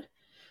Hobbit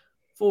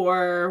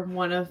for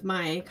one of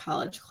my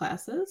college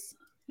classes.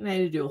 And I had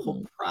to do a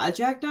whole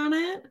project on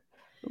it.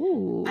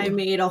 Ooh. I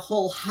made a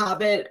whole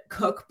Hobbit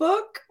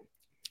cookbook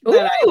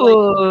that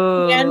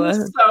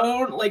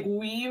I like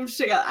weaved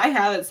together. I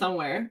have it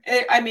somewhere.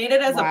 I made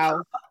it as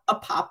a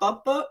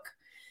pop-up book.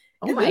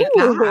 Oh my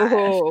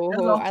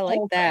gosh. I like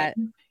that.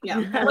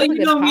 Yeah. Well, you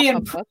know me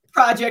in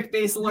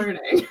project-based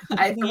learning.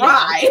 I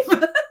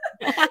thrive.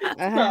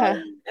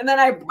 And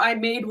then I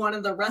made one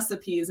of the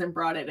recipes and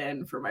brought it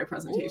in for my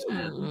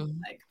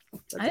presentation. Like,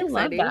 I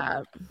love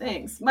that.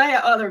 Thanks. My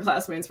other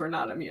classmates were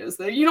not amused.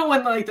 You know,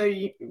 when like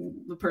the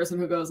person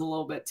who goes a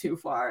little bit too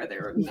far, they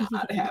were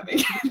not having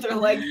it. They're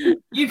like,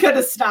 you could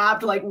have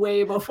stopped like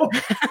way before.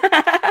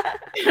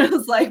 It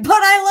was like, but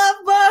I love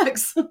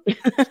books.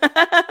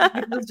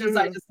 I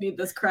just need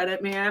this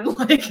credit, man.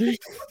 Like,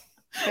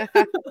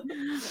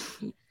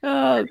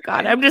 oh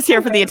God, I'm just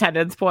here for the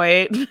attendance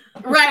point.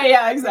 Right?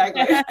 Yeah,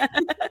 exactly.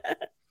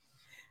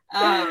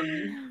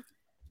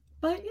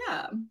 But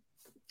yeah.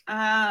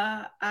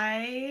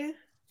 I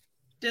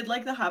did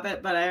like The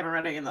Hobbit, but I haven't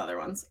read any of the other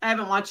ones. I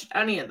haven't watched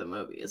any of the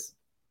movies.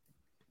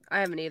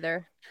 I haven't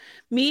either.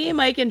 Me,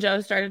 Mike, and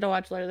Joe started to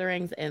watch Lord of the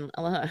Rings, and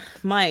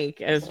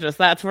Mike is just,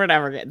 we're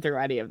never getting through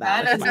any of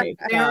that. That is Mike,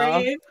 a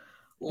very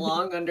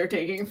long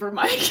undertaking for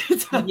Mike.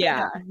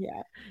 Yeah.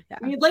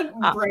 I mean, like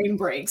brain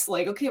breaks.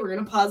 Like, okay, we're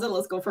gonna pause it.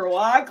 Let's go for a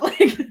walk.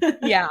 Like,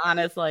 yeah,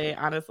 honestly,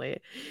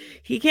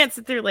 he can't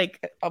sit through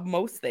like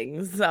most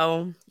things.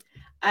 So.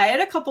 I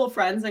had a couple of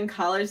friends in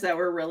college that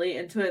were really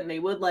into it, and they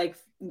would like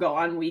go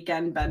on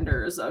weekend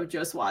benders of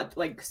just watch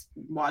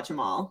them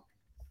all.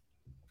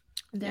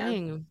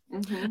 Dang. Yeah.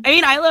 Mm-hmm. I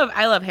mean,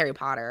 I love Harry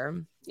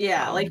Potter.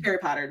 Yeah, like Harry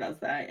Potter does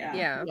that.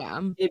 Yeah.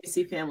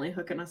 ABC Family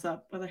hooking us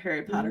up with a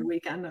Harry Potter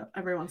weekend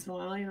every once in a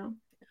while, you know.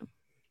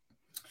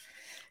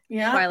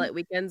 Yeah. Twilight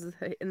weekends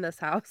in this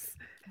house.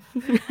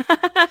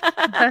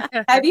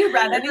 Have you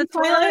read any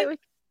Twilight?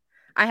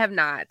 I have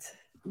not.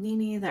 Me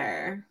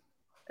neither.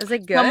 Is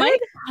it good? Well, my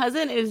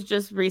cousin is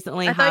just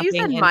recently. I thought you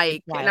said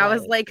Mike, and I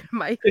was like,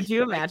 Mike. Could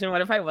you imagine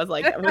what if I was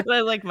like,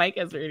 Mike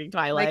is reading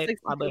Twilight?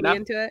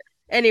 Into it.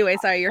 Anyway,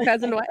 sorry, your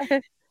cousin what?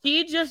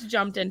 She just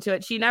jumped into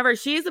it.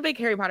 She's a big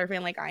Harry Potter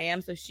fan like I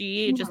am, so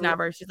she just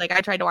never. She's like,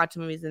 I tried to watch the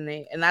movies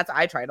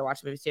I tried to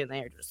watch the movies too, and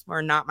they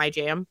were not my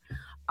jam.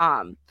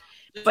 But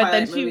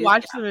then she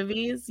watched the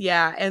movies,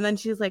 and then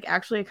she's like,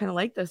 actually, I kind of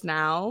like this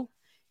now,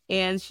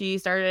 and she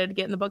started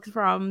getting the books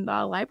from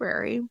the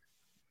library.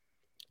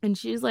 And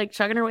she's like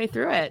chugging her way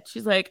through it.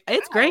 She's like,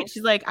 it's great.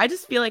 She's like, I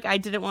just feel like I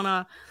didn't want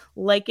to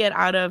like it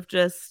out of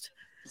just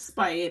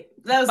spite.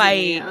 That was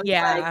spite.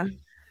 Yeah. Like,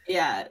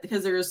 yeah.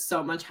 Because there was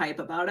so much hype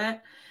about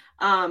it.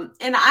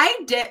 And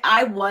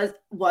I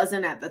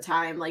wasn't at the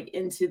time like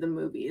into the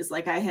movies.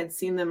 Like I had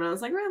seen them and I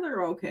was like, well,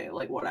 they're okay.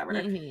 Like whatever.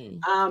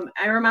 Mm-hmm.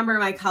 I remember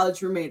my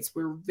college roommates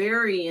were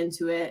very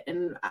into it.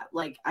 And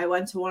like, I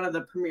went to one of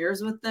the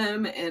premieres with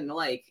them and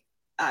like,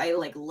 I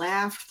like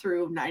laughed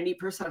through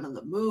 90% of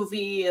the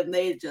movie and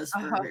they just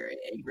were very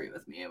angry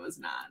with me. It was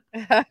not.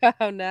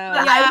 Oh no.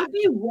 But I would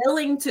be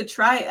willing to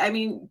try. I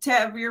mean,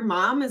 your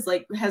mom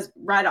has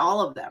read all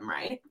of them,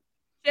 right?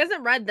 She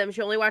hasn't read them.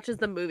 She only watches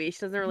the movie.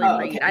 She doesn't really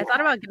read. Okay. I thought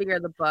about getting her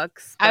the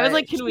books. I was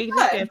like, can we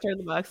just give her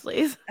the books,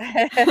 please?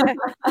 A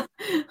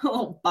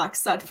little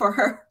box set for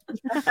her.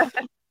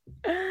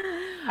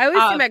 I always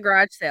see them at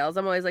garage sales.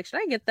 I'm always like, should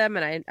I get them?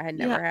 And I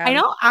never have. I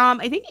know.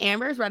 I think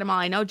Amber's read them all.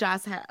 I know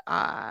Jess has.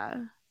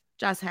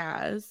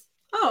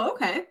 Oh,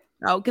 okay.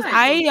 Oh, because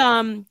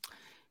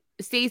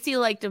Stacy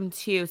liked them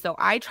too. So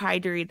I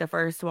tried to read the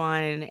first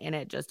one, and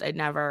it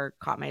never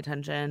caught my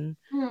attention.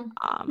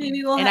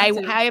 Maybe we'll. And I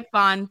have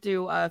gone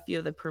through a few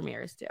of the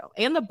premieres too,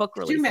 and the book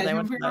release. Did you imagine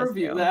if we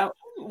review that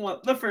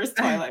the first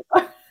Twilight?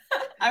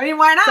 I mean,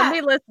 why not?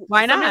 Somebody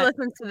Why not? Somebody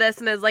listens to this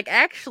and is like,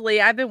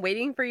 actually, I've been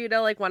waiting for you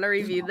to like want to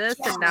review this,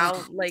 and now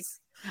like,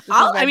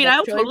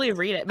 I'll totally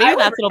read it. Maybe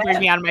that's what'll bring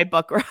me on my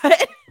book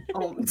ride.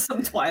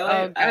 Some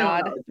Twilight. Oh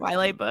God,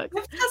 Twilight book.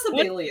 Give Tessa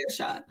Bailey a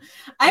shot.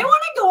 I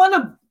want to go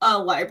on a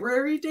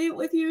library date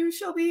with you,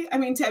 Shelby. I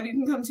mean, Tab, you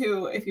can come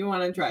too if you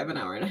want to drive an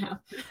hour and a half.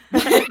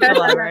 The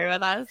library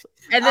with us,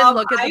 and then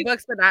look at the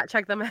books but not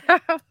check them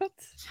out.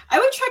 I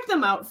would check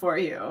them out for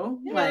you.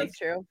 Yeah, like, that's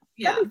true.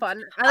 Yeah, that'd be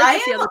fun. I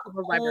like to see other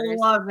people's libraries.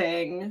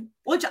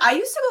 Which I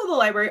used to go to the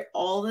library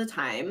all the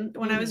time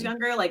when I was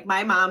younger. Like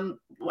my mom,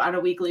 on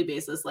a weekly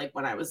basis, like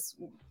when I was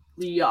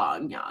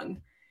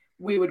young,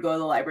 we would go to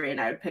the library and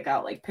I would pick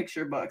out like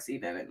picture books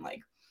even, and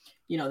like,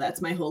 you know,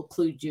 that's my whole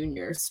Clue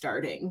Junior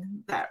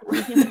starting that.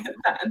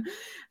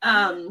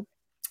 And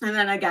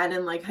then again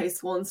in like high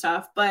school and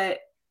stuff, but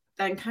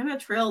then kind of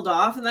trailed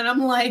off. And then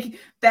I'm like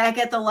back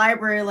at the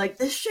library, like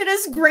this shit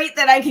is great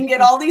that I can get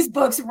all these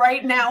books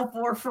right now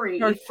for free.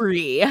 And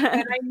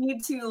I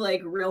need to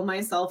like reel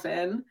myself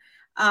in.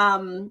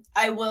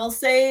 I will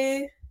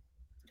say,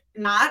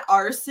 not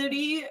our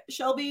city,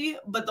 Shelby,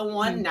 but the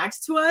one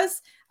next to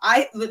us,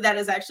 that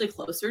is actually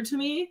closer to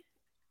me,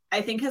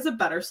 I think has a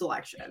better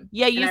selection.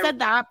 Yeah, you said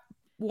that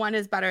one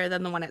is better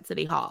than the one at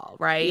City Hall,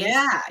 right?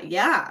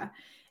 Yeah.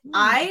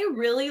 I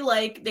really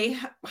like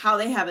how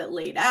they have it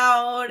laid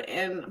out,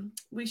 and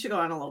we should go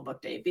on a little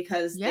book date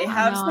because they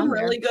have some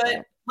really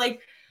good, like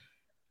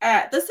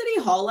at the City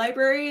Hall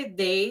Library,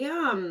 they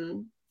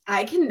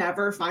I can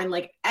never find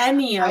like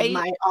any of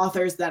my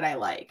authors that I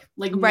like.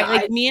 Like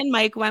me and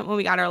Mike went when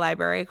we got our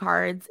library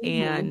cards,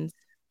 and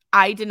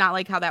I did not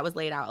like how that was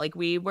laid out. Like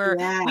we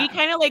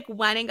kind of like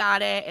went and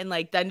got it, and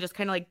like then just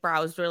kind of like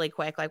browsed really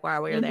quick, like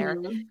while we were there,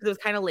 because it was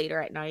kind of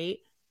later at night.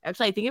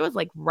 Actually, I think it was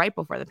like right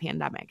before the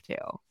pandemic too.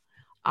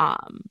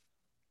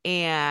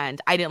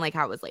 And I didn't like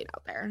how it was laid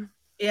out there.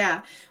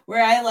 Yeah,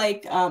 where I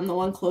like the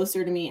one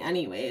closer to me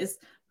anyways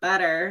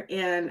better.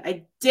 And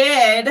I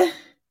did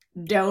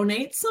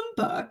donate some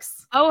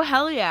books. Oh,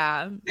 hell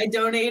yeah. I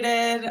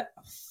donated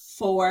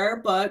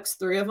 4 books.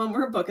 3 of them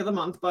were Book of the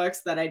Month books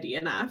that I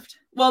DNF'd.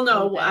 Well,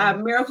 no,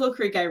 Miracle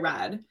Creek I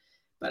read,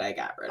 but I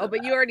got rid of it. Oh,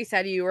 but you already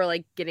said you were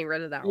like getting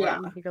rid of that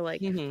one. You're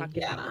like, fuck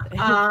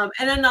yeah.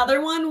 And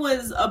another one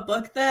was a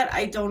book that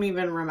I don't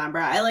even remember.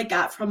 I like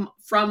got from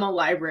a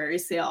library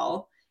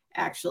sale,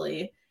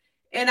 actually.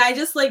 And I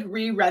just like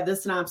reread the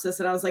synopsis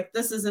and I was like,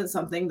 this isn't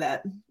something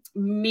that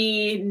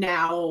me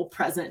now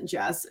present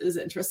Jess is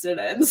interested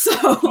in.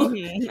 So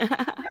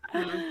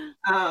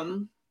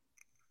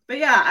but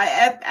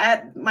yeah,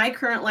 at my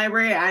current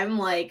library, I'm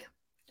like,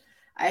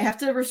 I have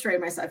to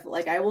restrain myself.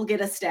 Like I will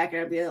get a stack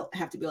and I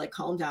have to be like,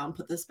 calm down,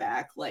 put this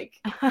back. Like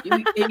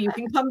you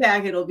can come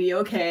back, it'll be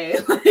okay.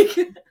 Like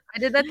I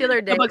did that the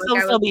other day. The books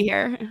will still be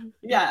here.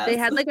 Yeah. They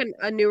had like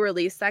a new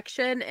release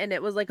section and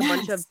it was like a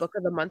bunch of Book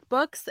of the Month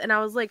books. And I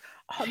was like,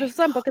 oh, this is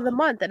on Book of the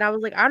Month. And I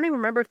was like, I don't even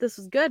remember if this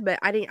was good, but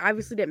I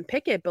obviously didn't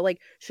pick it. But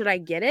like, should I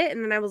get it?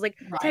 And then I was like,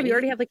 Tab, you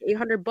already have like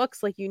 800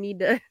 books. Like you need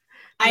to.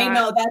 I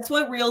know, that's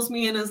what reels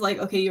me in is like,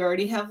 okay, you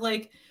already have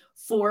like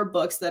 4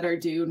 books that are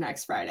due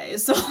next Friday.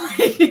 So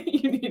like,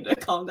 you need to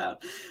calm down.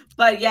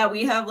 But yeah,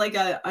 we have like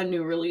a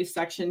new release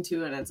section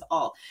too. And it's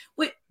all,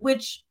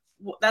 which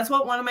that's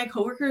what one of my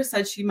coworkers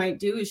said she might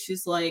do is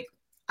she's like,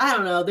 I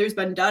don't know, there's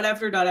been dud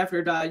after dud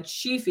after dud,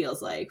 she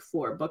feels like,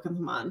 for Book of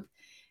the Month.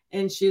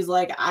 And she's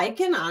like, I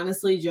can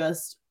honestly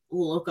just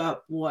look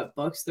up what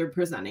books they're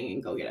presenting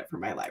and go get it from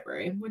my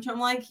library, which I'm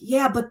like,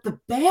 yeah, but the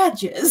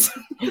badges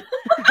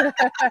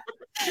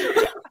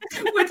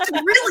which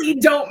really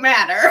don't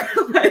matter.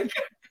 Like,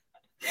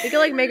 we could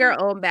like make our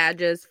own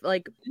badges.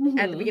 Like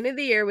at the beginning of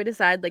the year, we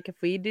decide like if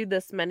we do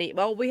this many,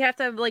 well, we have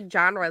to have like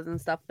genres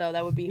and stuff though.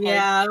 That would be hard.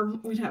 Yeah,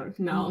 we'd have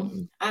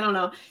I don't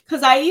know.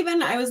 Because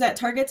I was at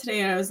Target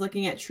today and I was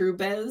looking at True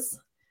Biz.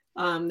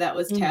 That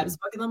was Tab's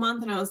Book of the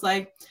Month, and I was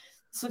like,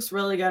 this looks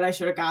really good. I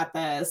should have got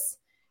this.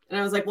 And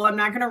I was like, well, I'm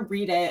not gonna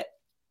read it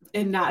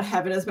and not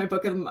have it as my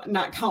book and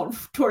not count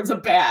towards a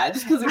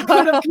badge because it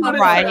could have counted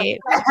right.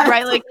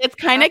 Like it's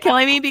kind of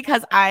killing me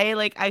because I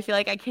feel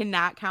like I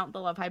cannot count The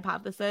Love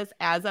Hypothesis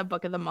as a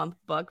Book of the Month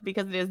book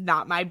because it is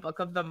not my Book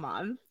of the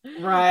Month.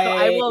 Right. So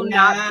I will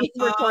not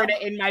record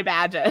it in my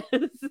badges.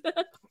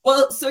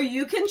 Well, so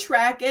you can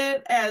track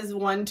it as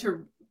one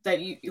that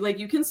you like.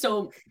 You can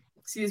still,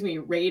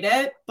 rate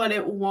it, but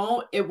it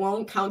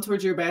won't count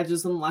towards your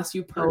badges unless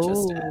you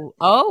purchased it.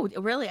 Oh,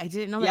 really? I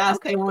didn't know that. Yes,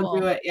 okay, they won't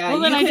do it. Yeah. Well,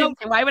 then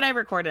why would I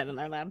record it in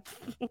their lab?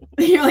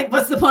 You're like,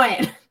 what's the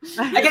point?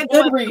 I got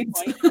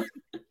Goodreads.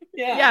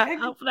 Yeah,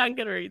 I'll put on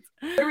Goodreads.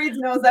 Goodreads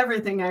knows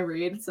everything I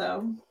read,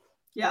 so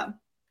yeah.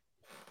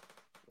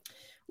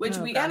 Which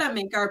we gotta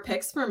make our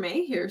picks for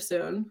May here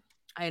soon.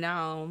 I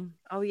know.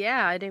 Oh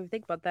yeah, I didn't even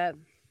think about that.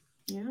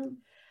 Yeah.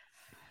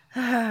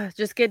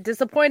 Just get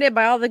disappointed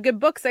by all the good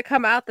books that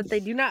come out that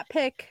they do not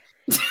pick.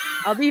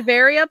 I'll be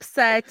very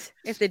upset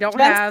if they don't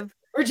have.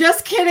 We're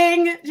just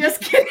kidding. Just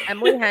kidding.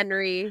 Emily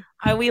Henry.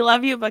 We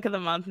love you, book of the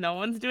month. No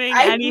one's doing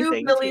I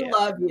anything. do really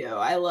love you.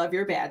 I love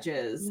your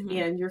badges Mhm.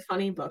 and your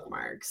funny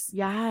bookmarks.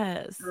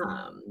 Yes.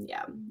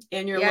 Yeah.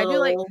 And your Yeah,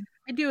 little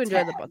I do enjoy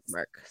the tags.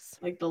 bookmarks.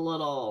 Like the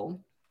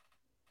little,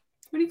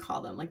 what do you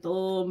call them? Like the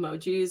little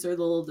emojis or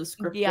the little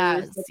descriptors.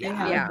 Yes, that they yeah.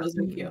 have. Yeah. Those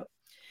are Mhm. cute.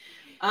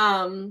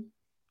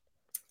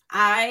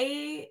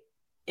 I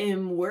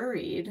am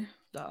worried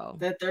So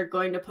that they're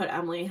going to put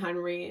Emily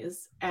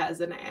Henry's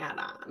as an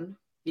add-on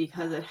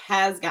because it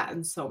has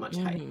gotten so much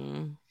hype.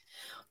 Mhm.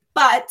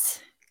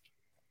 But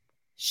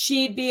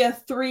she'd be a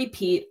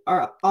three-peat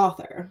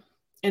author.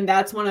 And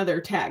that's one of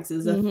their tags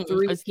is a Mhm. It's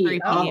three-peat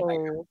three-peat.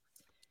 author.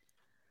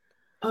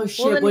 Oh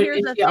shit! then What, here's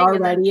is the she thing, and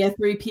then- already a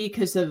three-peat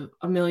because of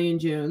A Million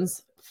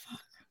Junes?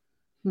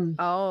 Fuck.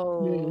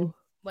 Oh.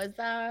 Was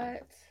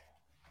that?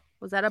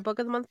 Was that a book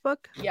of the month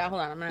book? Yeah,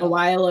 hold on. I'm A gonna.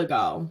 while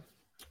ago,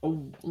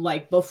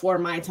 like before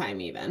my time,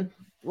 even.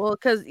 Well,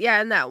 because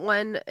and that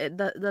one,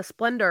 the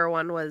Splendor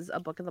one was a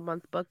book of the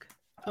month book.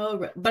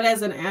 Oh, but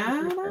as an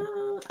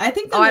add-on, I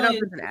think. I don't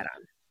think it's an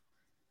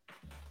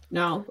add-on.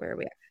 No, Where are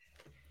we at?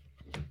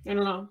 I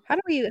don't know. How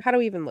do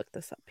we even look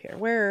this up here?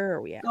 Where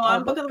are we at? Go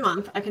on, book of the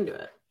month. I can do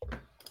it.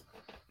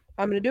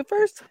 I'm gonna do it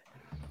first.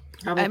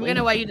 Probably. I'm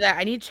gonna wait you to that.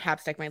 I need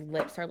chapstick. My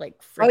lips are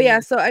like. Oh yeah,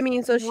 freaking so I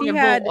mean, so she gonna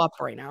had blow up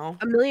right now.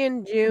 A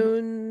Million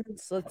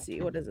Junes. Let's see,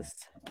 what is this?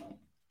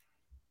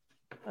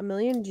 A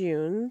Million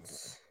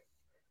Junes.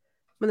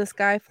 When the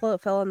Sky Fell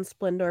on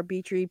Splendor,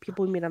 Beach Read,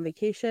 People We Meet on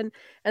Vacation,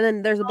 and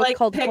then there's a book Like,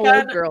 called pick Hello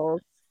on- Girls.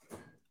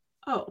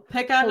 Oh,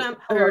 pick on Hold-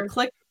 or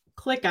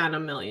click on A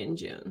Million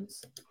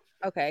Junes.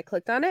 Okay, I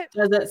clicked on it.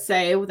 Does it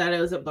say that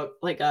it was a book,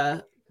 like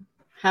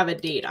have a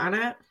date on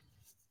it?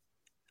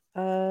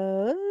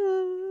 I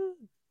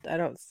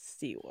don't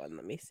see one.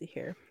 Let me see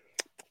here.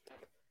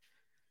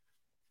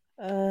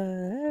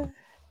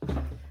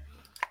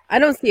 I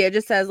don't see it. It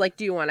just says like,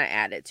 do you want to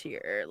add it to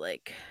your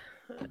like?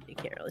 You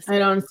can't really see. I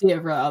don't see it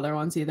for the other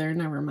ones either.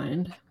 Never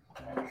mind.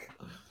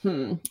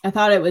 I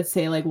thought it would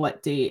say like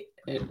what date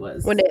it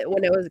was when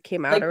it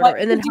came out like or what, whatever.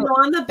 And then you know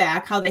on the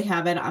back how they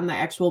have it on the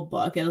actual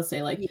book, it'll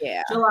say like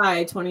yeah.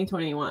 July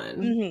 2021.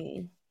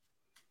 Mm-hmm.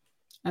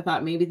 I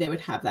thought maybe they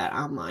would have that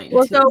online.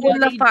 Well, too. so when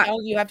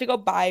the You have to go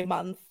by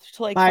month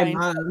to like by find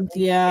month,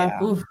 yeah.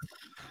 Yeah. Oof.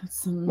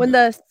 when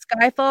the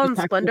Sky Fell on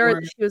Detective Splendor,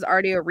 work. she was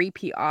already a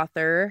repeat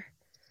author.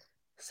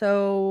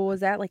 So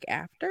was that like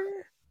after?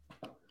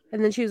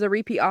 And then she was a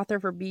repeat author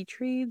for Beach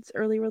Reads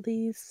early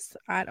release.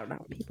 I don't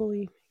know.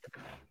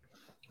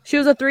 She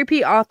was a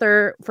three-peat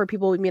author for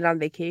People We Meet on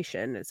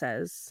Vacation. It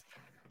says.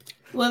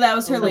 Well, that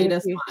was her Let me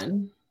latest see.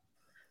 one.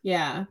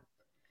 Yeah.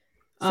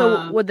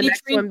 So would the Beach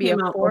next Read one be a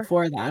came out 4?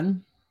 before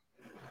then?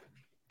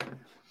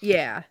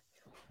 Yeah.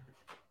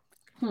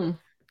 So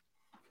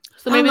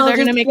maybe they're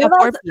gonna just make give a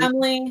us 4-peat.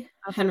 Emily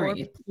A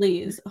Henry,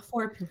 please. A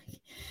 4-peat.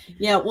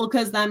 Yeah, well,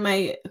 because then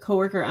my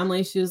coworker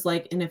Emily, she was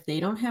like, and if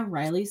they don't have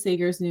Riley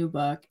Sager's new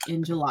book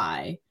in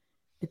July,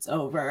 it's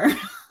over.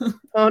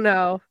 Oh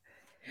no.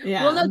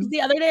 Yeah. Well, no, 'cause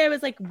the other day I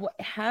was like, why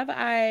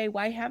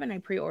haven't I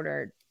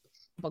pre-ordered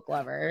Book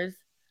Lovers?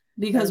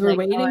 because I we're was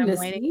like, waiting I'm to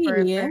waiting see. for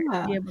it Yeah.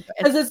 to be able to-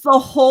 Because it's the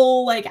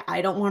whole like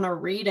I don't want to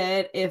read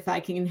it if I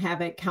can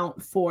have it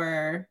count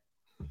for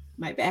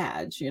my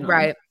badge, you know.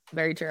 Right.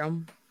 Very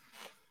true.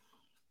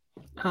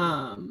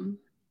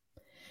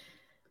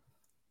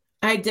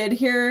 I did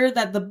hear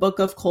that the Book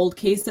of Cold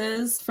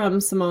Cases from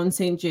Simone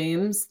St.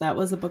 James, that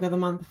was a book of the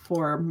month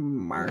for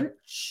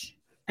March.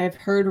 I've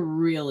heard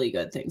really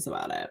good things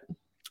about it.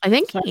 I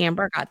think So-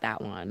 Amber got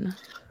that one.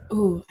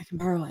 Ooh, I can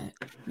borrow it.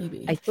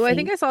 Maybe. I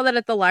think I saw that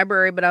at the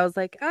library, but I was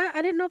like,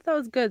 I didn't know if that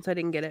was good, so I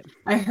didn't get it.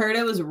 I heard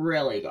it was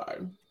really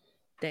good.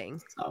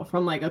 Dang. So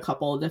from like a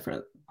couple of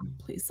different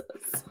places.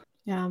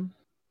 Yeah.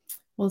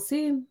 We'll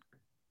see.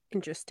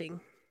 Interesting.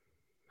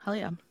 Hell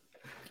yeah.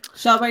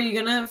 Shelb, are you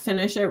gonna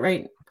finish it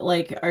right?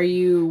 Like, are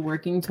you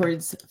working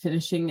towards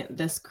finishing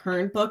this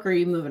current book, or are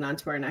you moving on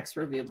to our next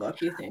review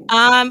book? You think?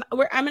 I'm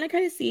gonna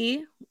kind of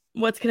see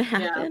what's gonna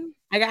happen.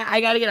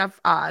 I gotta get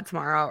up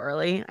tomorrow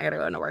early. I gotta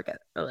go into work at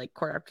like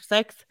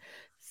 6:15.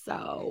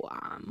 So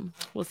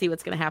we'll see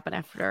what's gonna happen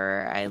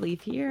after I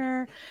leave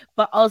here.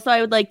 But also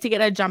I would like to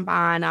get a jump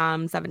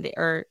on 7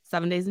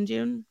 days in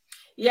June.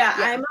 Yeah,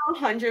 I'm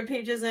 100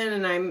 pages in,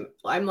 and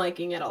I'm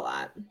liking it a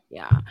lot.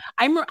 Yeah,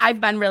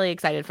 I've been really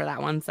excited for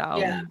that one. So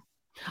Yeah.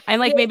 I'm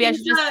like, Yeah, maybe I he's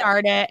should just not-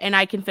 start it and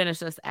I can finish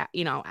this after.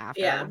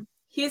 Yeah.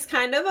 He's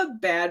kind of a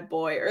bad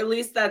boy, or at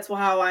least that's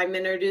how I'm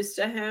introduced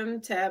to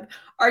him. Tab,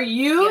 are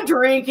you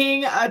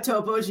drinking a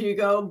Topo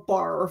Chico?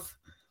 Barf.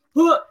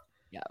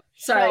 Yeah.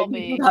 Sorry, Shelby.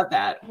 you can cut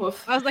that.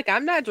 Woof. I was like,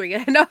 I'm not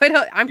drinking. No, I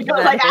don't. I'm You're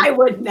like, I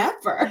would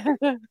never.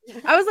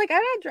 I was like,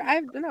 I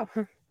don't know.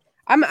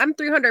 I'm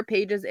 300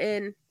 pages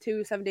in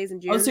to 7 days in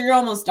June. Oh, so you're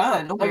almost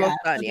done. Oh my Almost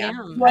God. done, yeah.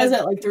 Damn. What is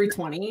it, like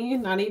 320?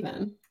 Not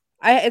even.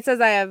 It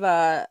says I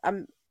have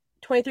I'm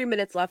 23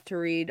 minutes left to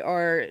read,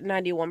 or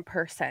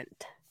 91%.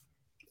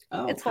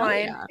 Oh, It's hell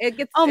fine. yeah. It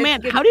gets. Oh it man,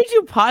 gets- how did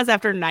you pause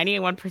after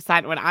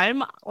 91%? When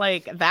I'm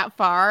like that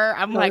far,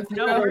 I'm like,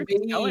 Don't no, you we're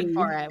just be- going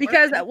for it. We're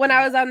Because gonna when do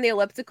I it. was on the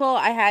elliptical,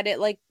 I had it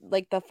like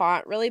the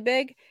font really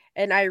big,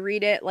 and I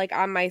read it like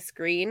on my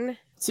screen.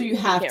 So you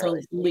have can't to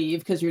really see. leave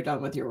because you're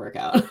done with your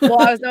workout. Well,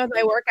 I was done with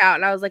my workout,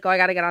 and I was like, oh, I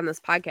got to get on this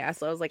podcast.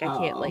 So I was like, I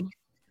can't like.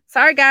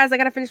 Sorry guys, I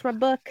gotta finish my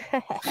book.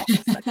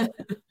 I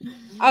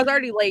was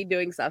already late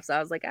doing stuff, so I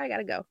was like, I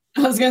gotta go.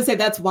 I was gonna say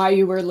that's why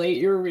you were late.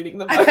 You were reading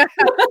the book.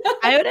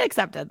 I would have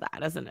accepted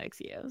that as an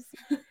excuse.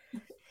 It's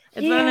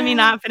better than me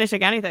not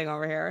finishing anything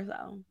over here.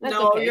 So That's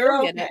no, okay. you're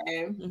You'll get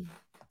okay. Mm.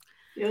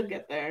 You'll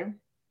get there.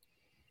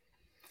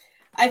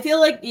 I feel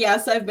like,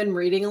 yes, I've been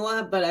reading a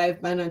lot, but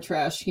I've been a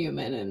trash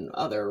human in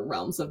other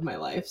realms of my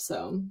life.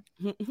 So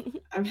I'm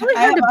Really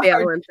hard to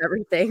balance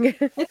everything.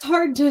 It's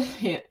hard to,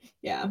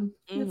 yeah,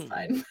 it's Mhm.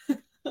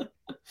 fine.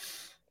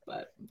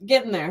 But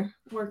getting there,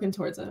 working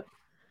towards it.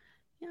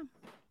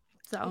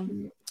 So,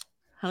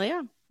 hell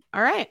yeah.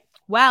 All right.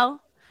 Well,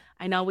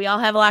 I know we all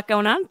have a lot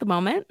going on at the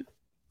moment.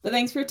 But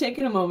thanks for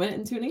taking a moment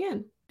and tuning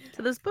in.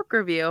 To this book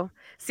review.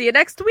 See you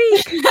next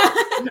week.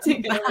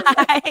 Take care.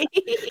 Bye.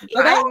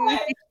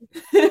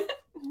 Bye.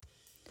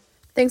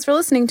 Thanks for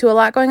listening to A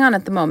Lot Going On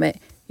at the Moment.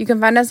 You can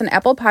find us on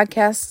Apple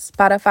Podcasts,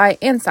 Spotify,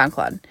 and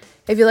SoundCloud.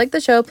 If you like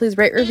the show, please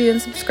rate, review,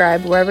 and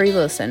subscribe wherever you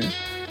listen.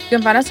 You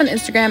can find us on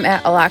Instagram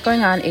at A Lot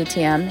Going On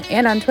ATM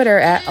and on Twitter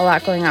at A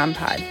Lot Going On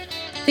Pod.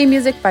 Theme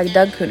music by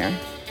Doug Cooner.